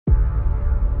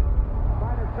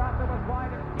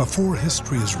Before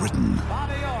history is written,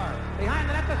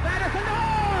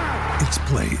 it's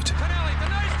played.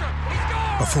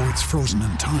 Before it's frozen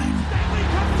in time,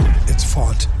 it's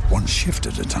fought one shift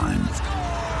at a time.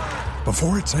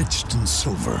 Before it's etched in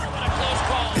silver,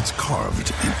 it's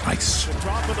carved in ice.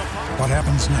 What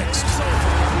happens next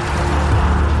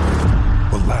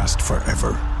will last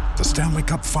forever. The Stanley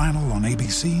Cup Final on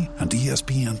ABC and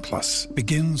ESPN Plus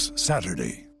begins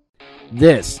Saturday.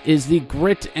 This is the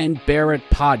Grit and Bear It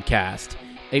podcast,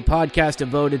 a podcast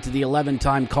devoted to the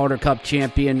 11-time Calder Cup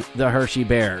champion, the Hershey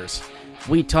Bears.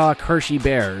 We talk Hershey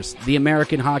Bears, the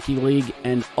American Hockey League,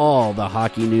 and all the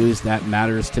hockey news that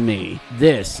matters to me.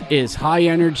 This is high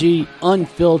energy,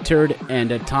 unfiltered,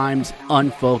 and at times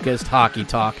unfocused hockey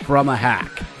talk from a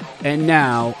hack. And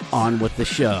now, on with the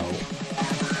show.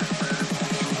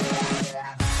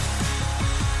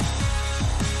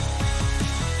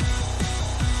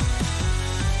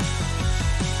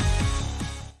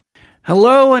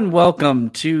 Hello and welcome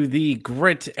to the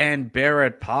Grit and Bear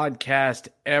It podcast,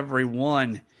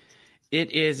 everyone.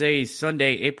 It is a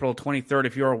Sunday, April 23rd.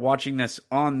 If you are watching this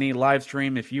on the live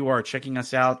stream, if you are checking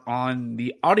us out on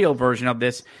the audio version of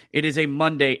this, it is a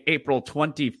Monday, April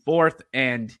 24th,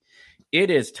 and it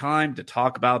is time to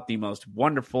talk about the most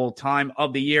wonderful time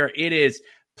of the year. It is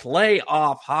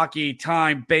playoff hockey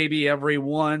time, baby,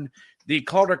 everyone. The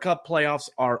Calder Cup playoffs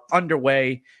are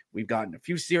underway. We've gotten a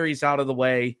few series out of the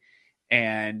way.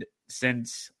 And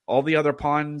since all the other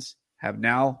ponds have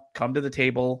now come to the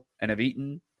table and have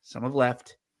eaten, some have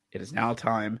left, it is now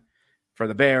time for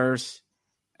the Bears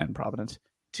and Providence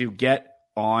to get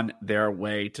on their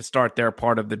way to start their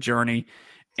part of the journey.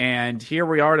 And here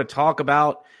we are to talk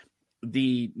about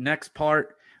the next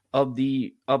part of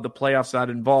the playoffs that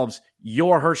involves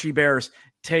your Hershey Bears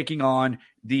taking on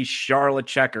the Charlotte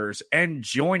Checkers. And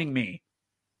joining me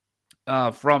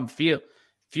from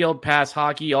Field Pass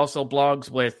Hockey, also blogs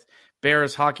with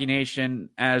Bears Hockey Nation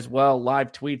as well.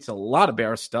 Live tweets a lot of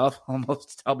Bears stuff,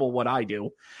 almost double what I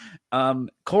do.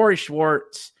 Corey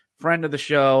Schwartz, friend of the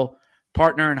show,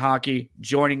 partner in hockey,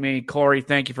 joining me. Corey,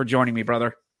 thank you for joining me,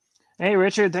 brother. Hey,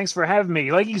 Richard, thanks for having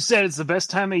me. Like you said, it's the best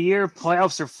time of year.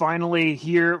 Playoffs are finally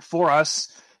here for us.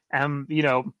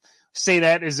 Say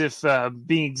that as if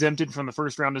being exempted from the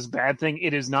first round is a bad thing.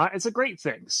 It is not. It's a great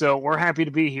thing. So we're happy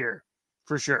to be here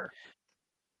for sure.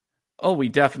 Oh, we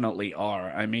definitely are.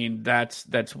 I mean, that's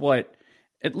what,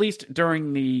 at least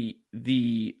during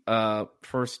the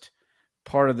first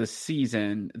part of the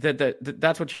season,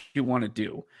 that's what you want to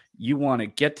do. You want to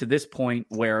get to this point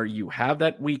where you have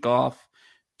that week off,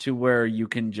 to where you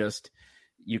can just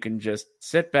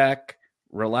sit back,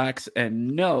 relax,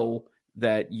 and know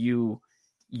that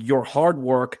your hard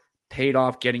work paid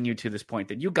off getting you to this point,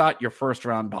 that you got your first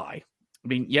round bye. I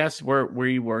mean, yes,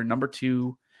 we were number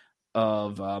 2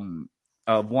 of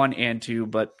 1 and 2,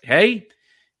 but hey,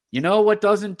 you know what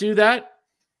doesn't do that?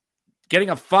 Getting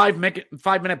a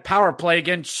 5-minute power play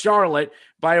against Charlotte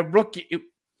by a rookie.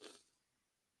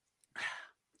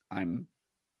 That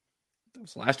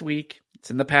was last week. It's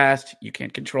in the past. You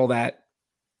can't control that.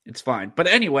 It's fine. But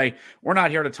anyway, we're not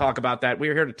here to talk about that.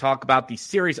 We're here to talk about the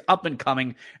series up and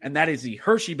coming, and that is the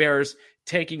Hershey Bears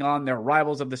taking on their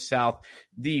rivals of the South,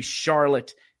 the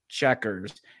Charlotte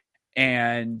Checkers.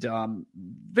 And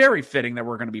very fitting that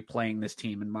we're going to be playing this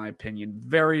team, in my opinion.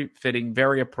 Very fitting,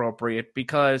 very appropriate,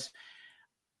 because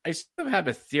I still have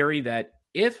a theory that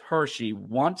if Hershey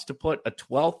wants to put a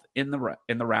 12th in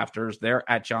the rafters there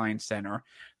at Giants Center,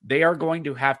 they are going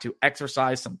to have to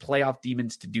exercise some playoff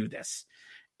demons to do this.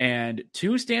 And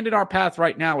 2 stand in our path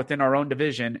right now within our own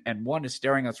division, and 1 is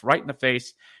staring us right in the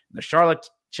face. The Charlotte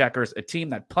Checkers, a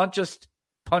team that punched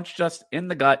us in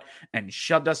the gut and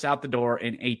shoved us out the door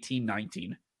in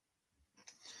 18-19.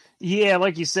 Yeah,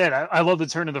 like you said, I love the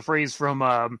turn of the phrase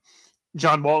from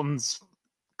John Walton's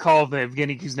call of the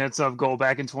Evgeny Kuznetsov goal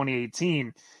back in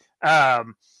 2018.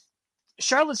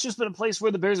 Charlotte's just been a place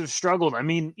where the Bears have struggled. I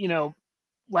mean,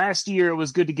 last year it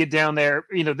was good to get down there.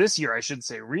 This year, I should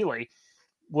say, really,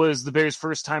 was the Bears'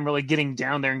 first time really getting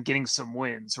down there and getting some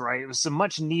wins, right? It was some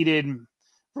much needed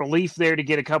relief there to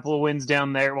get a couple of wins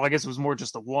down there. Well, I guess it was more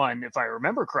just the one, if I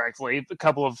remember correctly. A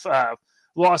couple of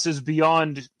losses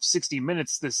beyond 60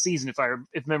 minutes this season,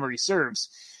 if memory serves.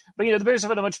 But, the Bears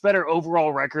have had a much better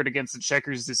overall record against the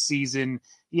Checkers this season.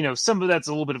 Some of that's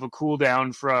a little bit of a cool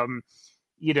down from,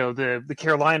 the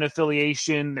Carolina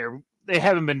affiliation. They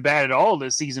haven't been bad at all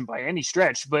this season by any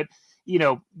stretch. But,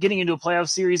 getting into a playoff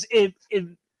series, it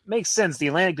makes sense. The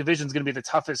Atlantic Division is going to be the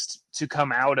toughest to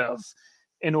come out of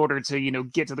in order to,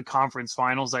 get to the conference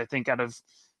finals, I think, out of,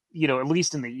 at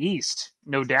least in the East,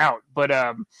 no doubt. But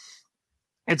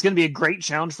It's going to be a great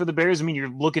challenge for the Bears. I mean, you're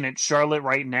looking at Charlotte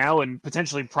right now and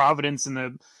potentially Providence in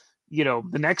the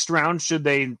next round should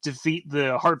they defeat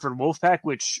the Hartford Wolfpack,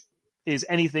 which is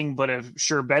anything but a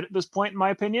sure bet at this point, in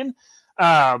my opinion.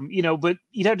 But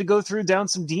you'd have to go through down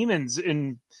some demons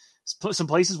in some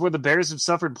places where the Bears have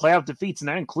suffered playoff defeats, and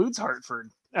that includes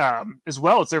Hartford as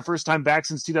well. It's their first time back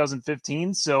since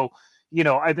 2015. So,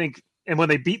 I think, and when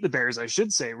they beat the Bears, I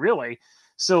should say, really.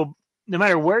 So no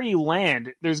matter where you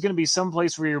land, there's going to be some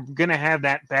place where you're going to have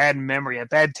that bad memory, a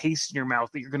bad taste in your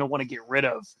mouth that you're going to want to get rid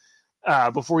of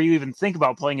before you even think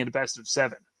about playing in a best of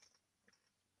 7.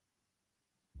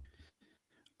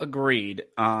 Agreed.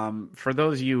 For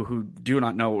those of you who do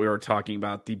not know what we were talking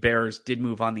about, the Bears did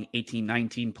move on the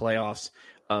 18-19 playoffs,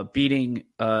 beating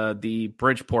the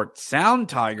Bridgeport Sound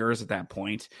Tigers at that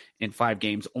point in 5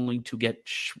 games, only to get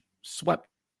swept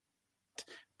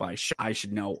by. I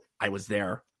should know. I was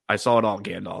there. I saw it all,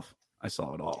 Gandalf. I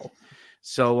saw it all.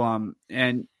 So,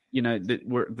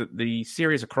 the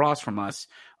series across from us,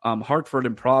 Hartford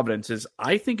and Providence,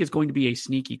 I think is going to be a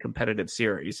sneaky competitive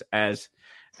series as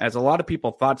a lot of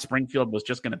people thought Springfield was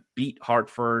just going to beat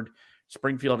Hartford.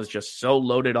 Springfield is just so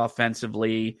loaded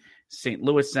offensively. St.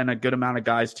 Louis sent a good amount of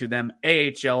guys to them.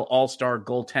 AHL All-Star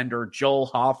goaltender Joel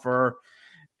Hofer.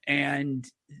 And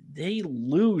they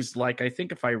lose, I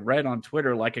think if I read on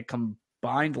Twitter, a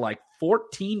combined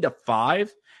 14-5.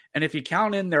 And if you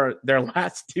count in their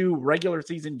last 2 regular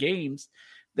season games,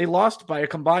 they lost by a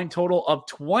combined total of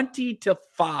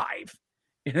 20-5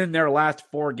 in their last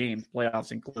 4 games,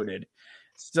 playoffs included.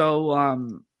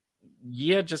 So,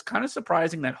 just kind of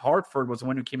surprising that Hartford was the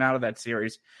one who came out of that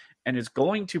series and is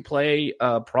going to play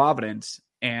Providence.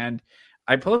 And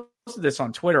I posted this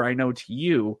on Twitter, I know to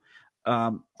you.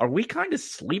 Are we kind of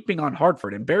sleeping on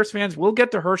Hartford? And Bears fans, we'll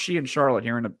get to Hershey and Charlotte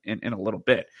here in a little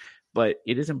bit. But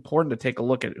it is important to take a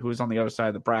look at who's on the other side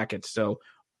of the bracket. So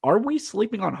are we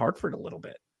sleeping on Hartford a little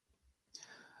bit?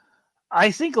 I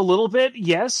think a little bit,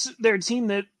 yes. They're a team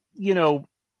that,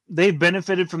 they've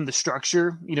benefited from the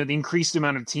structure, the increased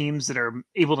amount of teams that are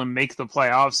able to make the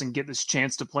playoffs and get this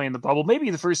chance to play in the bubble. Maybe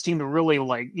the first team to really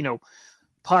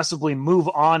possibly move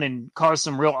on and cause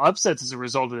some real upsets as a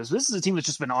result of this. This is a team that's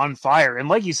just been on fire. And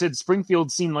like you said,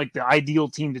 Springfield seemed like the ideal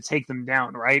team to take them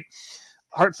down, right?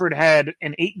 Hartford had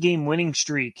an 8-game winning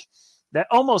streak that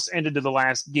almost ended to the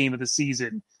last game of the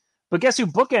season. But guess who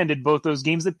bookended both those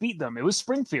games that beat them? It was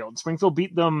Springfield. Springfield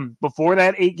beat them before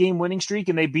that 8-game winning streak,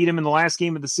 and they beat them in the last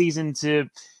game of the season to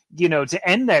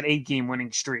end that 8-game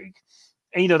winning streak.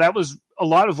 And, that was a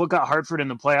lot of what got Hartford in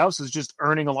the playoffs, was just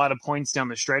earning a lot of points down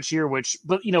the stretch here,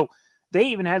 but they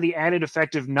even had the added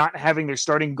effect of not having their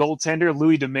starting goaltender,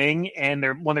 Louis Domingue, and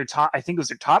their top, I think it was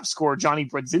their top scorer, Johnny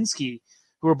Brodzinski,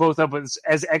 who are both up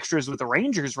as extras with the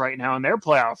Rangers right now in their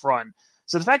playoff run.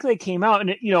 So the fact that they came out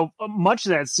and, much of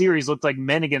that series looked like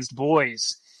men against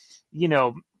boys,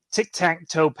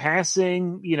 tic-tac-toe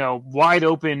passing, wide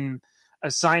open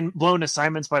blown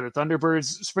assignments by the Thunderbirds.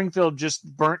 Springfield just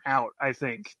burnt out, I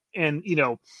think. And,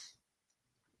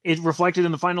 it reflected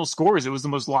in the final scores. It was the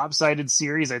most lopsided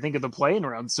series, I think, of the play-in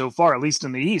round so far, at least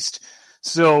in the East.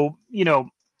 So,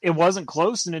 it wasn't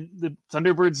close, and the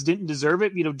Thunderbirds didn't deserve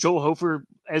it. Joel Hofer,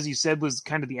 as you said, was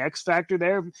kind of the X factor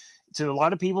there to a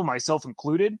lot of people, myself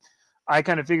included. I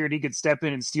kind of figured he could step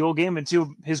in and steal a game. And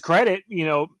to his credit,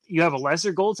 you have a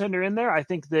lesser goaltender in there. I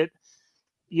think that,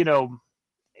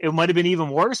 it might have been even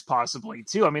worse possibly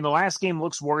too. I mean, the last game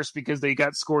looks worse because they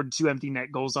got scored 2 empty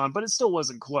net goals on, but it still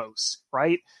wasn't close,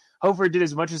 right? Hofer did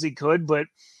as much as he could, but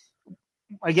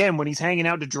again, when he's hanging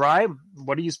out to dry,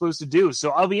 what are you supposed to do?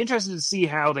 So I'll be interested to see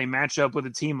how they match up with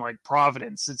a team like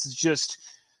Providence. It's just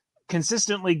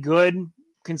consistently good,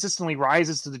 consistently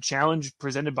rises to the challenge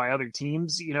presented by other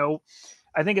teams.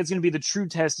 I think it's going to be the true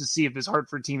test to see if this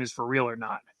Hartford team is for real or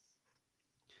not.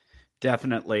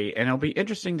 Definitely. And it'll be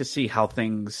interesting to see how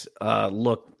things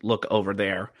look over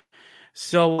there.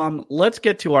 So let's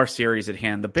get to our series at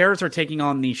hand. The Bears are taking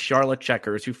on the Charlotte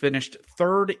Checkers, who finished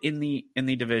 3rd in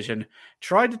the division.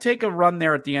 Tried to take a run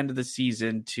there at the end of the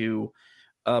season to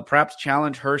perhaps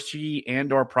challenge Hershey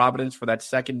and or Providence for that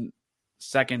second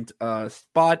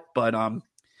spot, but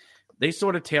they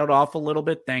sort of tailed off a little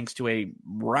bit thanks to a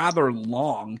rather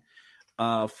long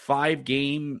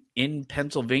 5-game in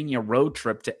Pennsylvania road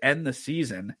trip to end the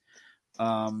season.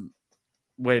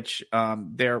 Which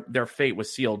their fate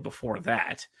was sealed before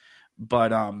that.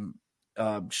 But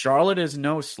Charlotte is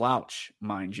no slouch,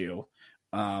 mind you.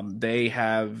 They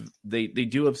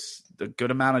do have a good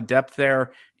amount of depth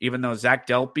there, even though Zach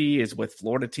Delpy is with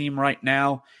Florida team right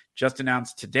now. Just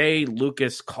announced today,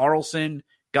 Lucas Carlson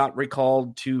got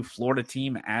recalled to Florida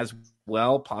team as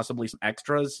well, possibly some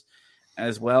extras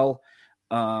as well.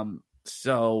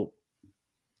 So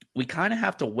we kind of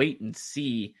have to wait and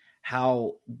see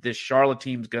how this Charlotte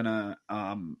team's gonna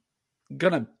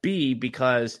be,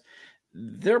 because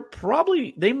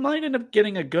they might end up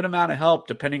getting a good amount of help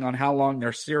depending on how long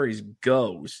their series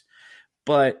goes.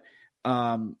 But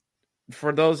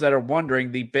for those that are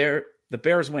wondering, the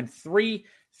Bears went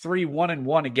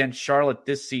 3-1-1 against Charlotte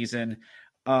this season,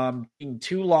 in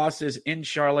 2 losses in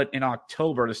Charlotte in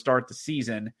October to start the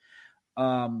season,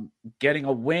 getting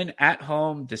a win at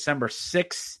home December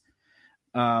 6th,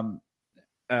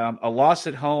 a loss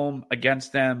at home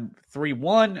against them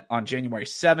 3-1 on January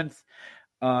 7th,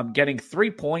 getting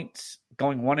 3 points,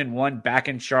 going 1-1 back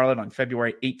in Charlotte on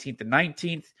February 18th and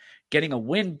 19th, getting a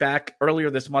win back earlier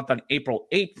this month on April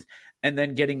 8th, and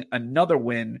then getting another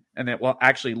win, and then,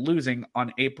 actually losing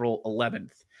on April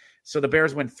 11th. So the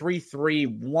Bears went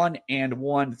 3-3,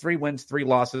 1-1, 3 wins, 3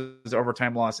 losses,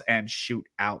 overtime loss, and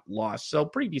shootout loss. So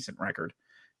pretty decent record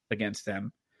against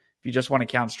them. If you just want to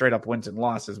count straight up wins and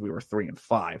losses, we were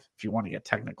 3-5, if you want to get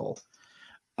technical.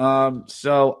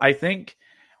 So I think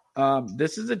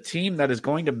this is a team that is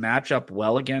going to match up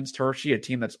well against Hershey, a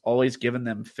team that's always given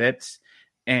them fits.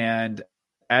 And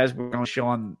as we're going to show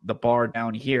on the bar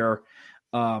down here,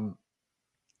 the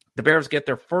Bears get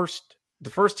the first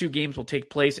 2 games will take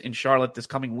place in Charlotte this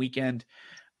coming weekend,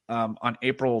 on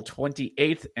April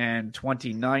 28th and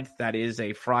 29th. That is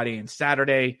a Friday and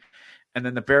Saturday. And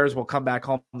then the Bears will come back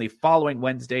home the following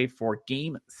Wednesday for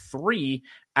Game 3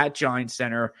 at Giants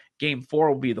Center. Game 4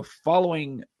 will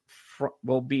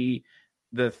be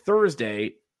the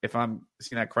Thursday, if I'm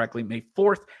seeing that correctly, May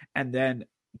 4th. And then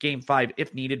Game 5,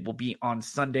 if needed, will be on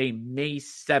Sunday, May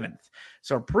 7th.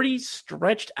 So a pretty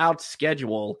stretched out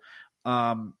schedule.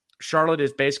 Charlotte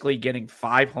is basically getting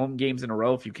 5 home games in a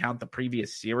row if you count the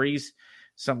previous series.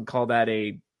 Some call that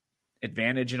a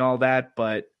advantage and all that,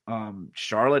 but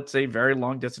Charlotte's a very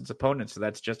long distance opponent, so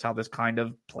that's just how this kind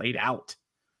of played out.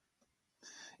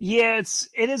 Yeah,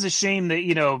 it is a shame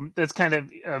that, that's kind of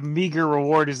a meager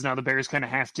reward, is now the Bears kind of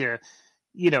have to,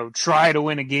 try to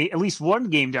win a game, at least one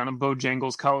game down in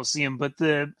Bojangles Coliseum. But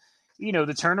the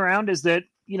turnaround is that,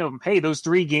 hey, those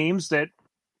 3 games that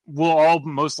will all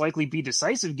most likely be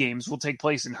decisive games will take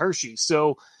place in Hershey.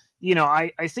 So,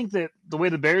 I think that the way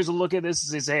the Bears will look at this is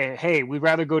they say, hey, we'd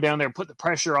rather go down there and put the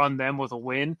pressure on them with a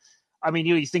win. I mean,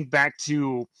 you think back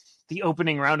to the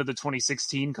opening round of the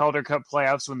 2016 Calder Cup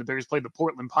playoffs when the Bears played the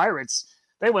Portland Pirates.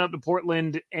 They went up to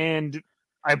Portland and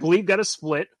I believe got a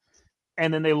split,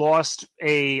 and then they lost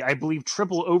I believe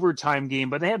triple overtime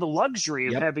game, but they had the luxury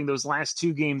of having those last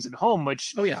 2 games at home,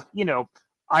 which,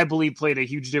 I believe played a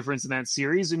huge difference in that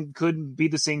series and could be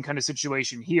the same kind of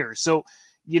situation here. So,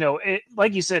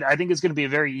 like you said, I think it's going to be a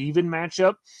very even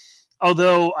matchup.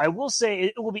 Although I will say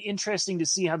it will be interesting to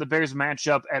see how the Bears match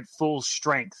up at full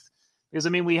strength. Because,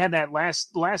 we had that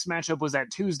last matchup was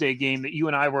that Tuesday game that you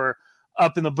and I were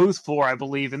up in the booth for, I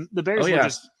believe. And the Bears were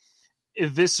just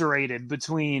eviscerated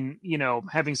between,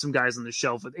 having some guys on the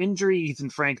shelf with injury, Ethan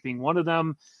Frank being one of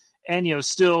them, and,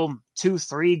 still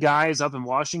 2-3 guys up in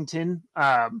Washington.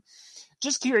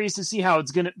 Just curious to see how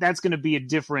that's going to be a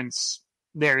difference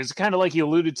there. It's kind of like you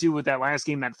alluded to with that last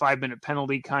game, that 5-minute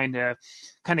penalty kind of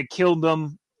killed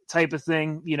them type of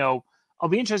thing. I'll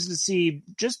be interested to see,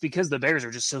 just because the Bears are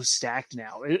just so stacked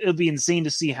now. It'll be insane to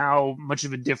see how much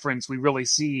of a difference we really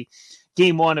see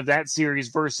game 1 of that series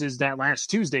versus that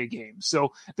last Tuesday game. So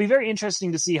it'll be very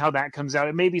interesting to see how that comes out.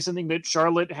 It may be something that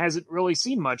Charlotte hasn't really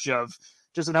seen much of,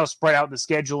 just in how spread out the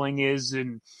scheduling is.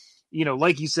 And,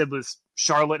 like you said, with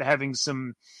Charlotte having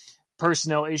some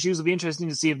personnel issues, it'll be interesting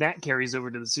to see if that carries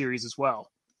over to the series as well.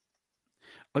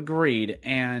 Agreed.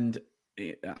 And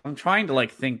I'm trying to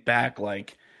think back,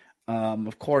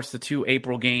 of course, the 2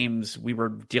 April games we were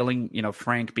dealing,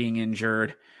 Frank being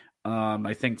injured.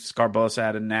 I think Scarbosa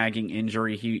had a nagging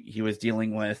injury he was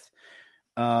dealing with.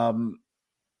 Back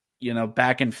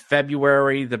in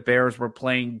February, the Bears were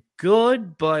playing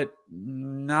good, but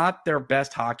not their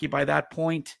best hockey by that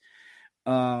point.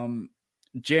 You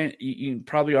can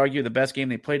probably argue the best game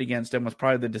they played against them was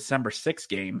probably the December 6th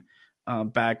game,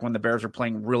 back when the Bears were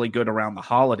playing really good around the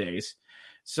holidays.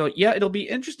 So, it'll be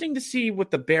interesting to see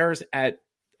with the Bears at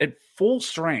full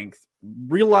strength,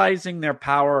 realizing their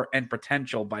power and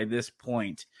potential by this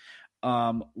point,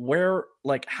 how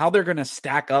they're going to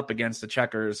stack up against the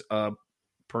Checkers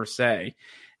per se.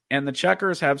 And the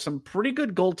Checkers have some pretty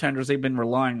good goaltenders they've been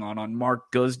relying on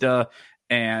Mark Guzda,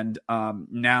 and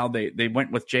now they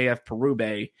went with JF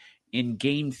Perube in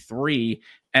Game 3,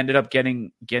 ended up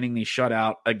getting the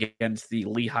shutout against the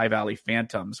Lehigh Valley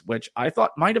Phantoms, which I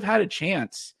thought might have had a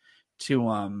chance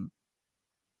to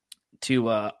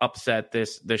upset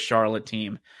this Charlotte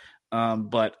team.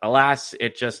 But alas,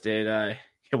 it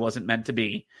wasn't meant to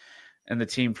be. And the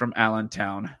team from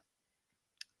Allentown.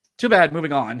 Too bad.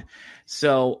 Moving on.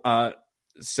 So I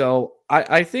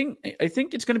think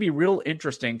it's going to be real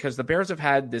interesting because the Bears have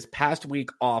had this past week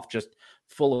off just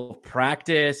full of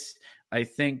practice. I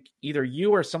think either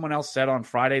you or someone else said on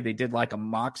Friday they did like a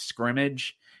mock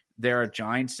scrimmage there at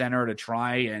Giants Center to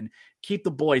try and keep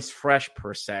the boys fresh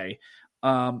per se.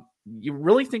 You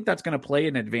really think that's going to play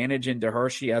an advantage into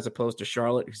Hershey as opposed to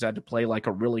Charlotte, who's had to play like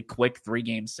a really quick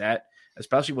 3-game set,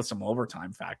 especially with some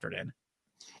overtime factored in?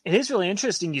 It is really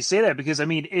interesting you say that because, I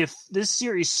mean, if this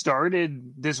series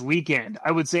started this weekend,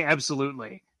 I would say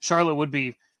absolutely. Charlotte would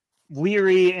be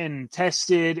weary and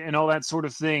tested and all that sort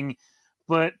of thing.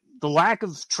 But the lack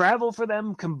of travel for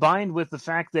them combined with the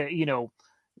fact that,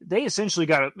 they essentially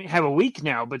got to have a week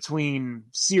now between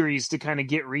series to kind of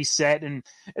get reset. And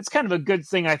it's kind of a good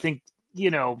thing, I think,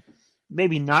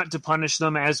 maybe not to punish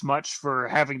them as much for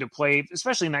having to play,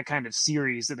 especially in that kind of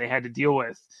series that they had to deal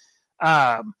with.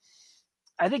 I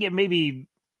think it maybe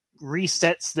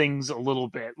resets things a little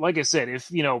bit. Like I said,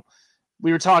 if,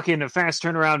 we were talking a fast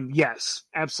turnaround, yes,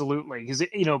 absolutely. Because,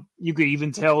 you could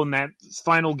even tell in that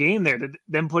final game there that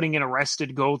them putting in a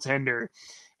rested goaltender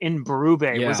in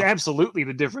Berube was absolutely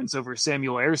the difference over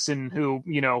Samuel Ersson, who,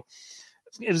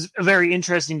 it was a very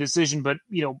interesting decision. But,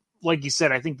 like you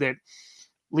said, I think that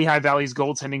Lehigh Valley's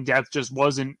goaltending depth just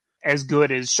wasn't as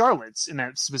good as Charlotte's in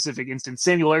that specific instance.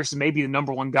 Samuel Ersson may be the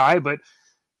number one guy, but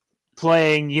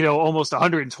playing, almost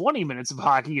 120 minutes of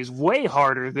hockey is way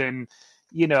harder than,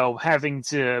 having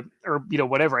to, or,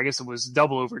 whatever, I guess it was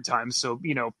double overtime. So,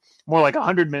 more like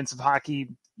 100 minutes of hockey,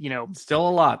 Still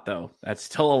a lot, though. That's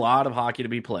still a lot of hockey to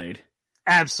be played.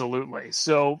 Absolutely.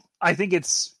 So I think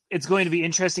it's going to be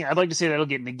interesting. I'd like to say that'll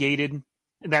get negated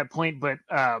at that point, but,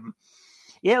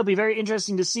 it'll be very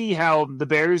interesting to see how the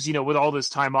Bears, with all this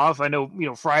time off, I know,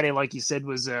 Friday, like you said,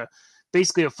 was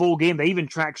basically a full game. They even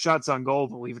tracked shots on goal,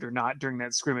 believe it or not, during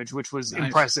that scrimmage, which was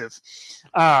impressive.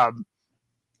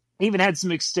 Even had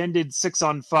some extended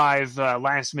 6-on-5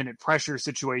 last-minute pressure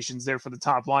situations there for the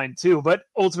top line, too, but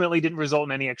ultimately didn't result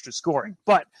in any extra scoring.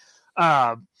 But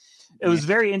it was a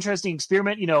very interesting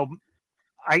experiment.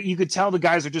 You could tell the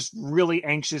guys are just really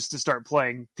anxious to start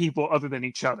playing people other than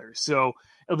each other. So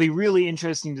it'll be really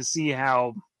interesting to see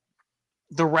how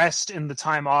the rest and the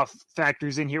time off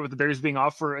factors in here with the Bears being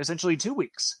off for essentially 2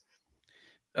 weeks.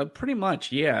 Pretty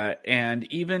much, yeah. And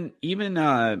even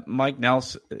Mike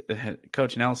Nelson,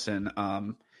 Coach Nelson,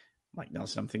 Mike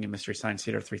Nelson, I'm thinking Mystery Science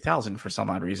Theater 3000 for some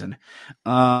odd reason.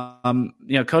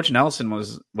 Coach Nelson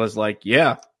was like,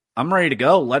 yeah, I'm ready to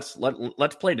go. Let's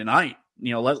play tonight.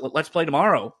 Let's play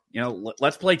tomorrow.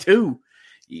 Let's play too.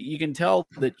 You can tell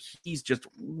that he's just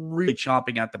really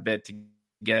chomping at the bit to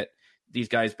get these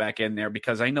guys back in there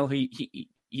because I know he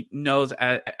knows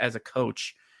as a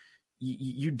coach,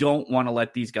 you don't want to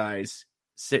let these guys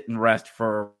sit and rest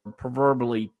for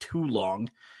proverbially too long,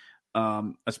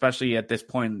 especially at this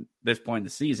point in the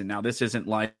season. Now, this isn't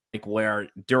like where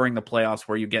during the playoffs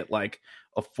where you get like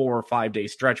a 4 or 5 day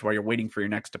stretch while you're waiting for your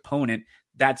next opponent.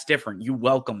 That's different. You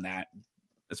welcome that,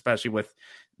 especially with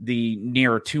the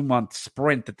near 2-month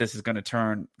sprint that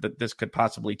this could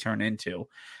possibly turn into.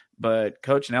 But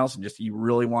Coach Nelson he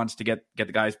really wants to get the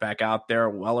guys back out there.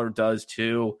 Weller does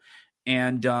too.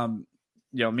 And,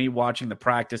 me watching the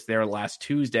practice there last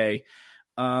Tuesday,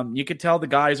 you could tell the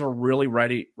guys are really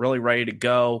ready to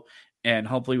go. And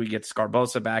hopefully we get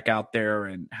Scarbosa back out there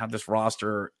and have this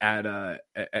roster at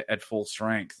full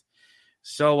strength.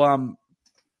 So,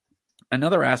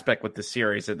 another aspect with the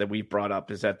series that we've brought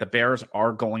up is that the Bears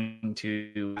are going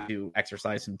to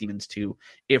exercise some demons too,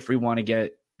 if we want to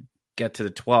get to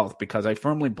the 12th, because I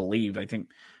firmly believe, I think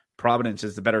Providence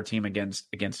is the better team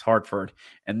against Hartford.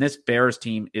 And this Bears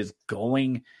team is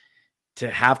going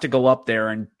to have to go up there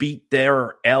and beat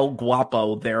their El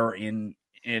Guapo there in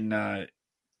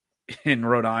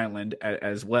Rhode Island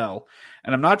as well.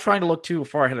 And I'm not trying to look too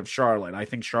far ahead of Charlotte. I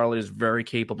think Charlotte is very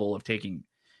capable of taking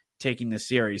this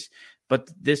series.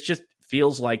 But this just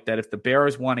feels like that if the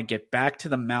Bears want to get back to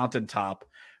the mountaintop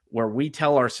where we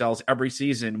tell ourselves every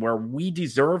season where we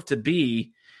deserve to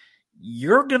be,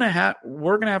 we're going to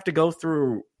have to go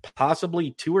through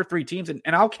possibly 2 or 3 teams. And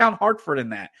I'll count Hartford in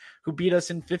that, who beat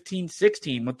us in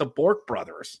 15-16 with the Bork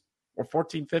brothers, or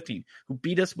 14-15, who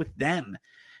beat us with them.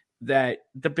 That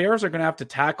the Bears are going to have to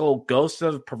tackle ghosts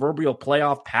of proverbial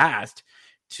playoff past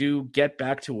to get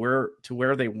back to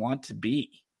where they want to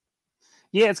be.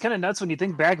 Yeah, it's kind of nuts when you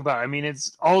think back about it. I mean,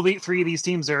 it's all 3 of these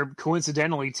teams are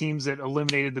coincidentally teams that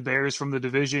eliminated the Bears from the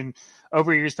division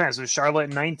over years past. So Charlotte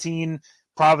in 19,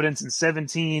 Providence in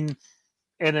 17,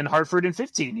 and then Hartford in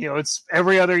 15. It's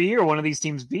every other year one of these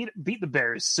teams beat the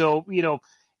Bears. So,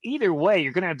 either way,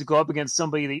 you're going to have to go up against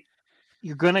somebody that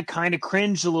you're going to kind of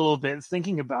cringe a little bit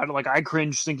thinking about it. Like I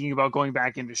cringe thinking about going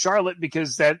back into Charlotte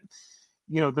because that,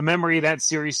 the memory of that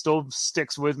series still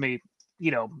sticks with me,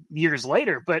 years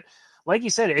later. But like you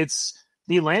said, it's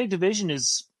the Atlantic Division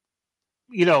is,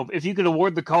 if you could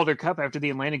award the Calder Cup after the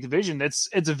Atlantic Division, it's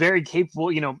a very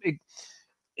capable,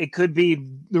 it could be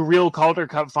the real Calder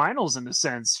Cup finals in a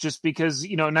sense, just because,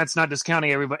 and that's not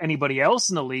discounting anybody else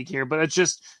in the league here, but it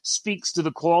just speaks to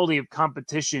the quality of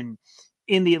competition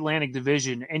in the Atlantic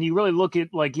Division. And you really look at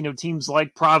teams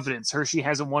like Providence. Hershey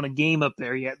hasn't won a game up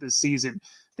there yet this season.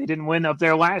 They didn't win up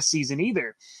there last season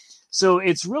either. So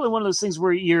it's really one of those things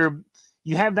where you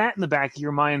have that in the back of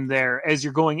your mind there as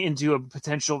you're going into a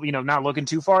potential, not looking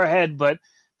too far ahead, but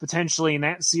potentially in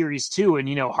that series too. And,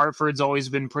 Hartford's always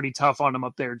been pretty tough on them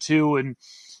up there too. And,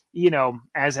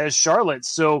 as has Charlotte.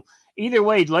 So either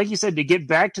way, like you said, to get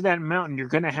back to that mountain, you're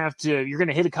going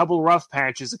to hit a couple of rough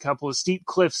patches, a couple of steep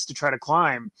cliffs to try to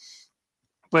climb,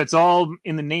 but it's all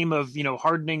in the name of,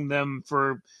 hardening them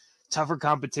for tougher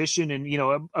competition and,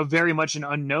 a very much an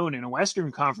unknown in a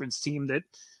Western Conference team that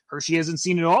Hershey hasn't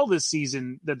seen at all this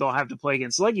season that they'll have to play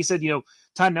against. So like you said,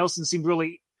 Todd Nelson seemed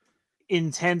really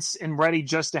intense and ready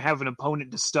just to have an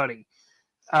opponent to study,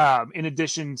 in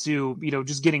addition to,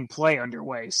 just getting play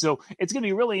underway. So it's going to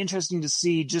be really interesting to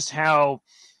see just how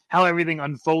everything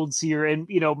unfolds here and,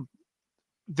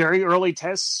 very early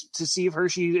tests to see if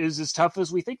Hershey is as tough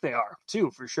as we think they are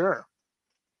too, for sure.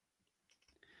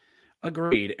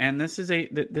 Agreed. And this is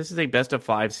a best of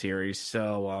 5 series.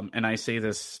 So, and I say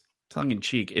this tongue in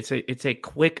cheek, it's a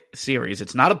quick series.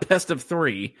 It's not a best of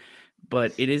 3,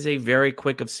 but it is a very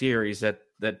quick of series that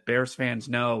Bears fans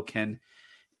know can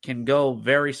go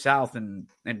very south and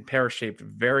pear-shaped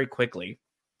very quickly.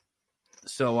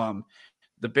 So,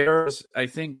 the Bears, I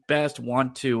think, best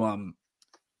want to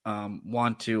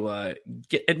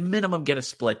get at minimum get a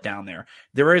split down there.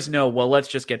 There is no, well, let's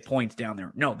just get points down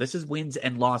there. No, this is wins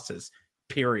and losses,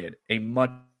 period. A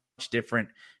much different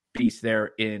beast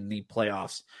there in the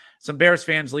playoffs. Some Bears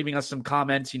fans leaving us some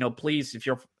comments. Please,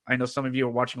 I know some of you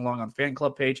are watching along on fan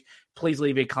club page, please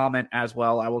leave a comment as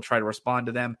well. I will try to respond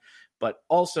to them. But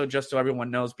also, just so everyone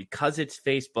knows, because it's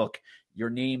Facebook, your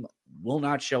name will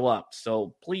not show up.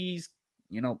 So please,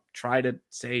 try to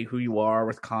say who you are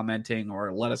with commenting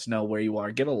or let us know where you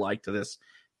are. Get a like to this,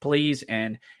 please,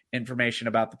 and information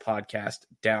about the podcast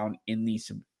down in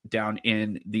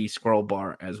the scroll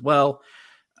bar as well.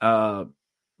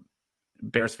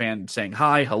 Bears fan saying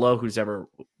hi, hello, who's ever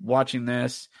watching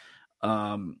this.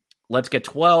 Let's get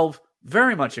 12.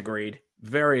 Very much agreed.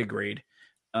 Very agreed.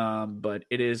 But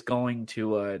it is going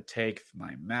to take, if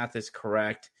my math is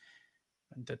correct,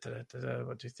 I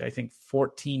think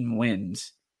 14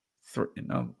 wins.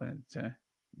 Someone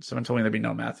told me there'd be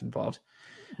no math involved.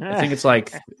 I think it's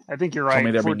like I think you're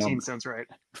right. 14 sounds right.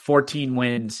 14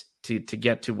 wins to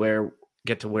get to where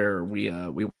we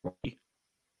were.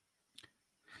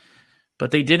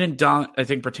 But they didn't I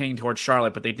think pertaining towards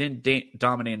Charlotte, but they didn't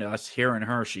dominate us here in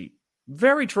Hershey.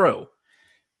 Very true.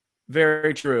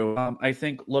 Very true. I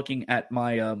think looking at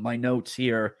my my notes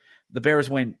here, the Bears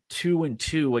went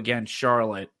 2-2 against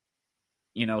Charlotte,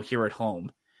 here at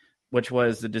home, which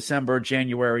was the December,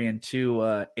 January, and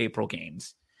 2 April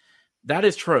games. That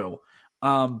is true.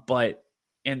 But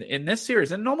in this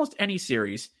series, and in almost any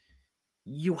series,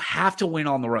 you have to win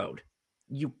on the road.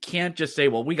 You can't just say,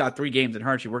 well, we got 3 games in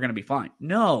Hershey, we're going to be fine.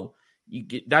 No,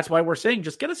 that's why we're saying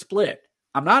just get a split.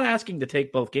 I'm not asking to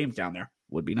take both games down there.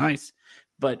 Would be nice.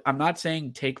 But I'm not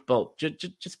saying take both.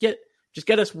 Just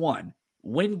get us one.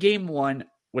 Win game 1,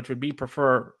 which would be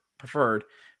preferred.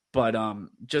 But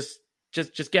just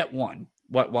get one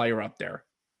while you're up there.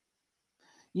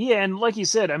 Yeah, and like you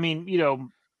said, I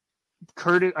mean,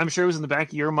 Curtis, I'm sure it was in the back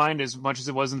of your mind as much as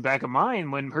it was in the back of mine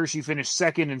when Hershey finished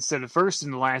second instead of first in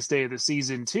the last day of the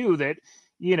season too, that,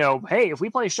 hey, if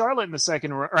we play Charlotte in the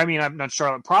second round, I'm not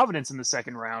Charlotte, Providence in the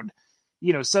second round,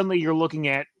 suddenly you're looking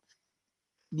at,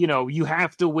 you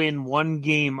have to win 1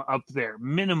 game up there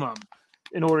minimum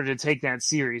in order to take that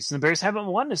series. And the Bears haven't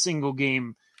won a single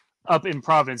game up in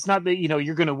Providence. Not that,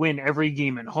 you're going to win every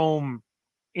game at home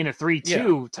in a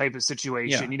 3-2 type of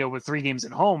situation, with 3 games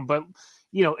at home, but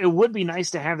it would be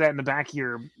nice to have that in the back of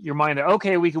your mind that,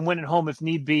 okay, we can win at home if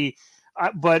need be.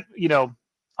 But,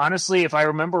 honestly, if I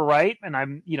remember right, and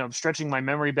I'm, stretching my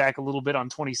memory back a little bit on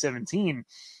 2017,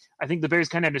 I think the Bears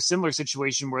kind of had a similar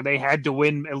situation where they had to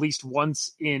win at least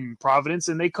once in Providence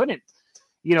and they couldn't,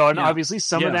 obviously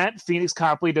some of that Phoenix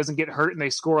Copley doesn't get hurt and they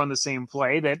score on the same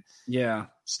play that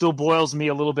still boils me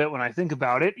a little bit when I think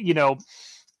about it,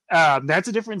 That's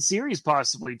a different series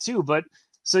possibly too. But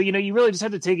so, you really just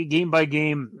have to take it game by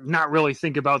game, not really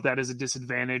think about that as a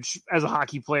disadvantage. As a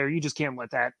hockey player, you just can't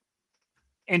let that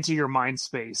enter your mind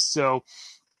space. So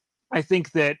I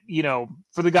think that,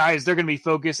 for the guys, they're going to be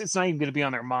focused. It's not even going to be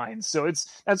on their minds. So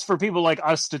that's for people like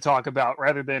us to talk about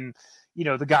rather than,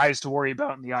 the guys to worry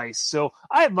about in the ice. So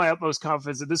I have my utmost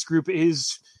confidence that this group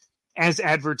is as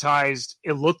advertised.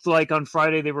 It looked like on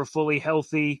Friday they were fully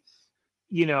healthy.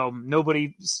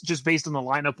 Nobody, just based on the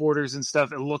lineup orders and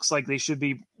stuff, it looks like they should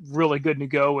be really good to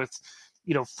go with,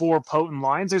 4 potent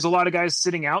lines. There's a lot of guys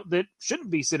sitting out that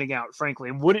shouldn't be sitting out, frankly,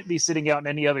 and wouldn't be sitting out in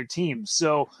any other team.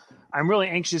 So I'm really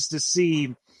anxious to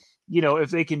see,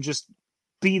 if they can just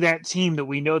be that team that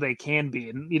we know they can be.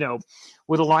 And,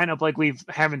 with a lineup like we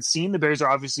haven't seen, the Bears are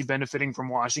obviously benefiting from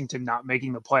Washington not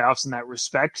making the playoffs in that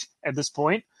respect at this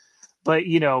point. But,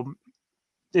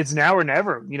 it's now or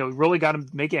never. Really got to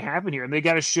make it happen here. And they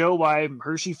got to show why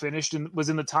Hershey finished and was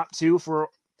in the top 2 for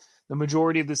the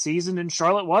majority of the season and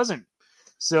Charlotte wasn't.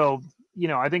 So,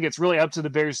 I think it's really up to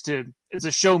the Bears it's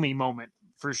a show me moment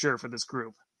for sure for this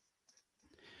group.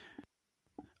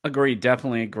 Agreed.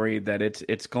 Definitely agreed that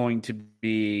it's going to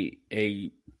be a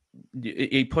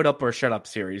put up or shut up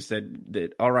series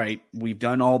that, all right, we've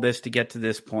done all this to get to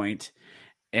this point.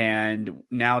 And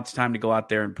now it's time to go out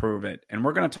there and prove it. And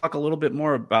we're going to talk a little bit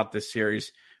more about this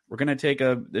series. We're going to take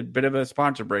a bit of a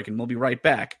sponsor break, and we'll be right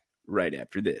back right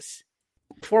after this.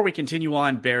 Before we continue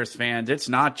on, Bears fans, it's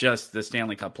not just the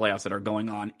Stanley Cup playoffs that are going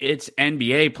on. It's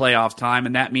NBA playoff time,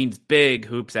 and that means big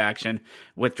hoops action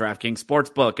with DraftKings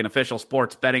Sportsbook, an official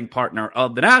sports betting partner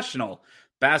of the National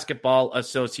Basketball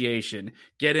Association.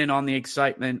 Get in on the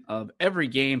excitement of every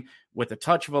game with a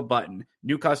touch of a button.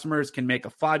 New customers can make a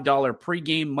 $5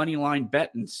 pregame moneyline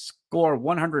bet and score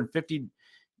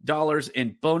 $150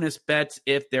 in bonus bets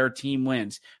if their team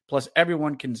wins. Plus,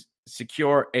 everyone can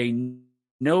secure a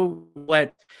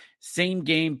no-sweat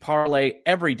same-game parlay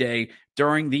every day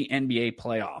during the NBA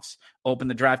playoffs. Open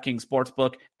the DraftKings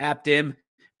Sportsbook app,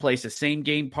 place a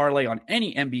same-game parlay on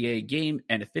any NBA game,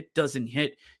 and if it doesn't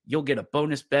hit, you'll get a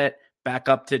bonus bet back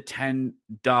up to $10.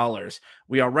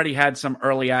 We already had some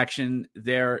early action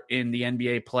there in the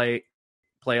NBA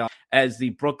playoff as the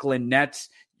Brooklyn Nets,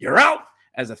 you're out,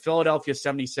 as the Philadelphia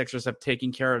 76ers have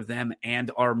taken care of them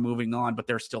and are moving on, but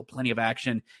there's still plenty of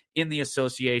action in the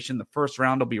association. The first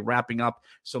round will be wrapping up,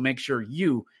 so make sure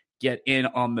you get in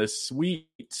on the sweet,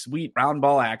 sweet round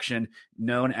ball action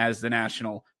known as the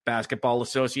National Basketball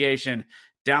Association.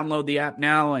 Download the app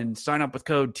now and sign up with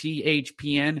code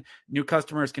THPN. New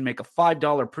customers can make a $5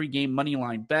 pregame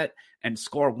moneyline bet and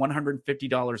score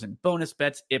 $150 in bonus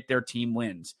bets if their team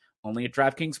wins. Only at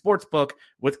DraftKings Sportsbook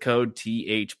with code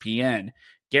THPN.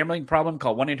 Gambling problem?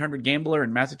 Call 1-800-GAMBLER.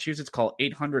 In Massachusetts, call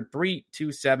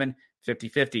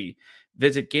 800-327-5050.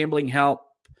 Visit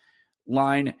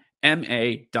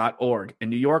gamblinghelpline.ma.org. In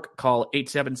New York, call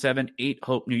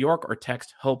 877-8-HOPE-NEW YORK or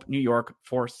text HOPE New York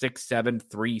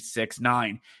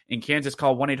 467-369. In Kansas,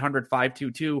 call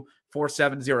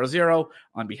 1-800-522-4700.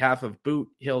 On behalf of Boot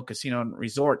Hill Casino and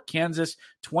Resort, Kansas,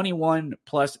 21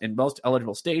 plus in most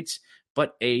eligible states,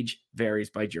 but age varies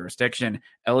by jurisdiction.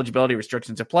 Eligibility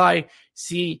restrictions apply.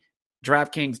 See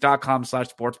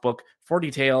DraftKings.com/sportsbook for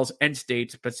details and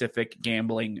state-specific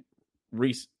gambling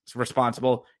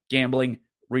responsible gambling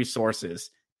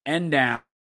resources. And now,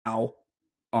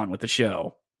 on with the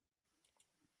show.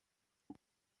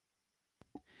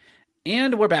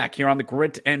 And we're back here on the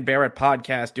Grit and Barrett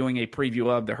podcast doing a preview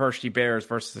of the Hershey Bears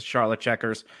versus the Charlotte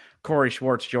Checkers. Corey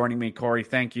Schwartz joining me. Corey,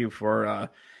 thank you for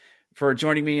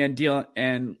joining me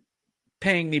and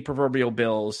paying the proverbial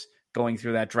bills, going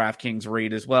through that DraftKings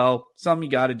read as well. Something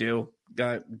you got to do.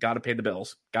 Got to pay the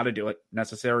bills. Got to do it.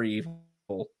 Necessary evil.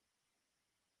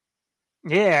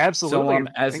 Yeah, absolutely.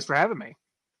 So, thanks for having me.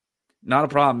 Not a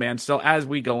problem, man. So as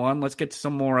we go on, let's get to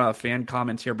some more fan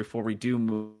comments here before we do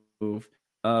move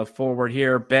forward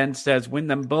here. Ben says, win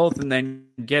them both and then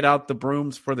get out the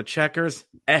brooms for the Checkers.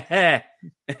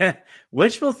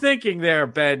 Wishful thinking there,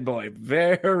 Ben boy.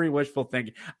 Very wishful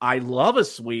thinking. I love a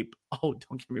sweep. Oh,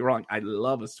 don't get me wrong. I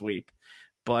love a sweep.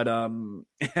 But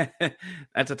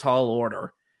that's a tall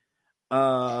order.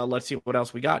 Let's see what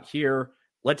else we got here.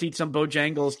 Let's eat some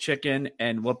Bojangles chicken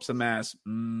and whoop some ass.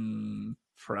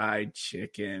 Fried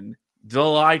chicken.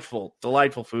 Delightful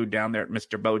food down there at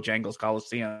Mr. Bojangles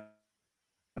Coliseum.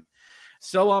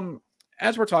 So,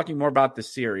 as we're talking more about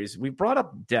this series, we brought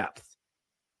up depth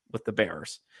with the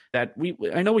Bears. That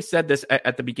I know we said this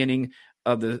at the beginning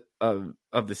of the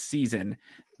season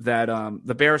that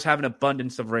the Bears have an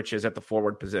abundance of riches at the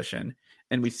forward position,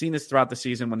 and we've seen this throughout the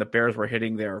season when the Bears were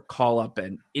hitting their call up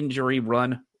and injury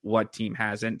run. What team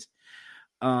hasn't?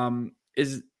 And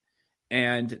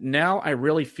now I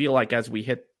really feel like as we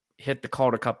hit the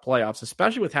Calder Cup playoffs,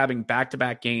 especially with having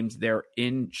back-to-back games there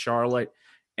in Charlotte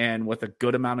and with a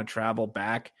good amount of travel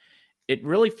back, it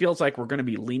really feels like we're going to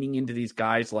be leaning into these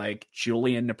guys like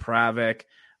Julian Napravik,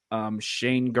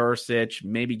 Shane Gersich,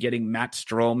 maybe getting Matt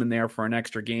Strome in there for an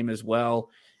extra game as well.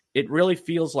 It really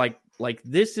feels like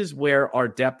this is where our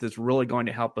depth is really going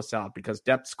to help us out, because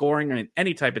depth scoring and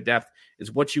any type of depth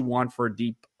is what you want for a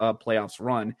deep playoffs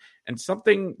run, and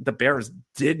something the Bears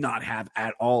did not have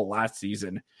at all last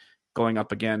season going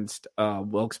up against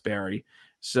Wilkes-Barre.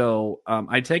 So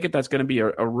I take it that's going to be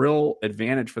a real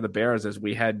advantage for the Bears as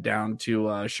we head down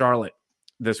to Charlotte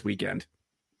this weekend.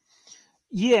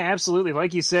 Yeah, absolutely.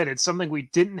 Like you said, it's something we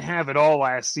didn't have at all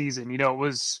last season. It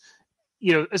was,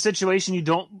 a situation you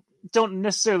don't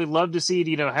necessarily love to see.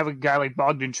 Have a guy like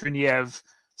Bogdan Triniev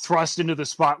thrust into the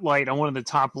spotlight on one of the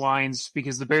top lines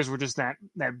because the Bears were just that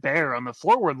bear on the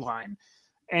forward line.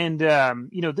 And,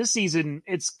 this season,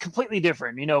 it's completely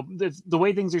different. The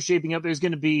way things are shaping up, there's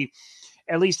going to be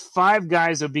at least 5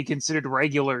 guys that would be considered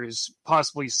regulars,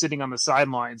 possibly sitting on the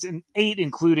sidelines, and 8,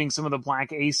 including some of the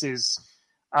Black Aces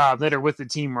that are with the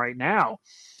team right now.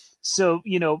 So,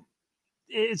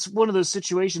 it's one of those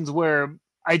situations where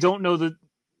I don't know that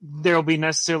there'll be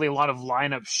necessarily a lot of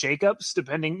lineup shakeups,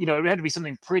 depending, it had to be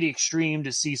something pretty extreme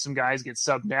to see some guys get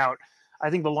subbed out. I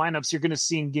think the lineups you're going to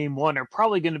see in game 1 are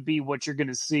probably going to be what you're going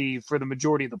to see for the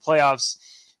majority of the playoffs,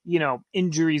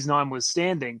 injuries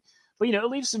notwithstanding. But, it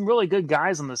leaves some really good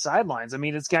guys on the sidelines. I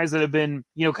mean, it's guys that have been,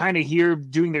 kind of here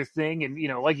doing their thing and,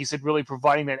 like you said, really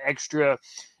providing that extra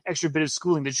bit of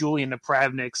schooling, the Julian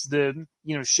Napravniks, the,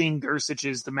 Shane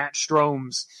Gersiches, the Matt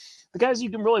Stromes, the guys you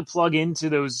can really plug into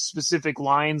those specific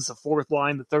lines, the fourth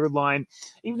line, the third line,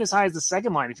 even as high as the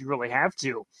second line if you really have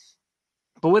to.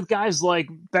 But with guys like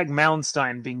Beck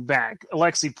Malmstein being back,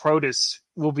 Alexi Protas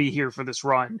will be here for this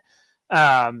run.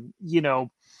 Trying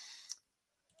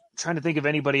to think of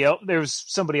anybody else. There's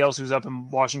somebody else who's up in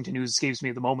Washington who escapes me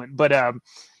at the moment. But,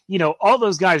 all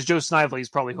those guys, Joe Snively is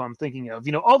probably who I'm thinking of.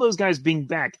 All those guys being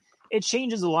back, it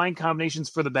changes the line combinations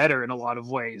for the better in a lot of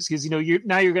ways. Because, you're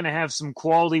going to have some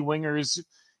quality wingers,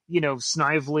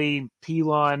 Snively,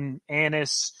 Pilon,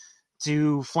 Annis,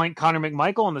 to flank Connor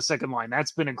McMichael on the second line.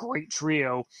 That's been a great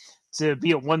trio to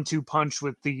be a 1-2 punch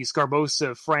with the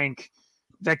Scarbosa, Frank,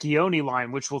 Vecchione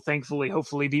line, which will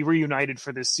hopefully be reunited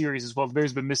for this series as well. The Bears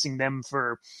have been missing them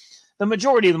for the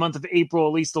majority of the month of April,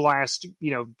 at least the last,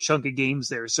 chunk of games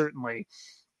there, certainly.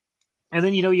 And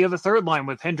then, you have a third line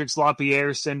with Hendrix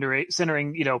Lapierre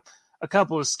centering, a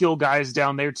couple of skill guys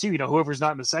down there too, whoever's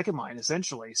not in the second line,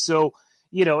 essentially. So,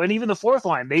 and even the fourth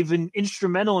line, they've been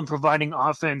instrumental in providing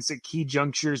offense at key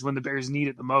junctures when the Bears need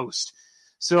it the most.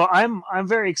 So I'm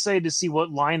very excited to see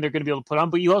what line they're going to be able to put on,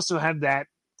 but you also have that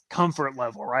comfort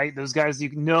level, right? Those guys that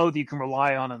that you can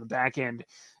rely on the back end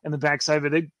and the backside of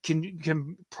it, they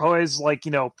can provide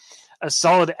a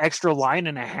solid extra line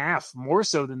and a half, more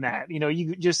so than that.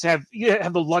 You just have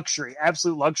the luxury,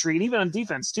 absolute luxury. And even on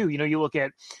defense too, you look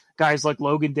at guys like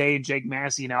Logan Day and Jake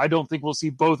Massey. Now, I don't think we'll see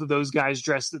both of those guys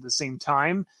dressed at the same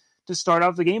time to start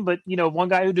off the game, but one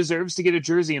guy who deserves to get a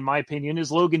jersey, in my opinion,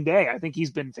 is Logan Day. I think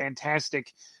he's been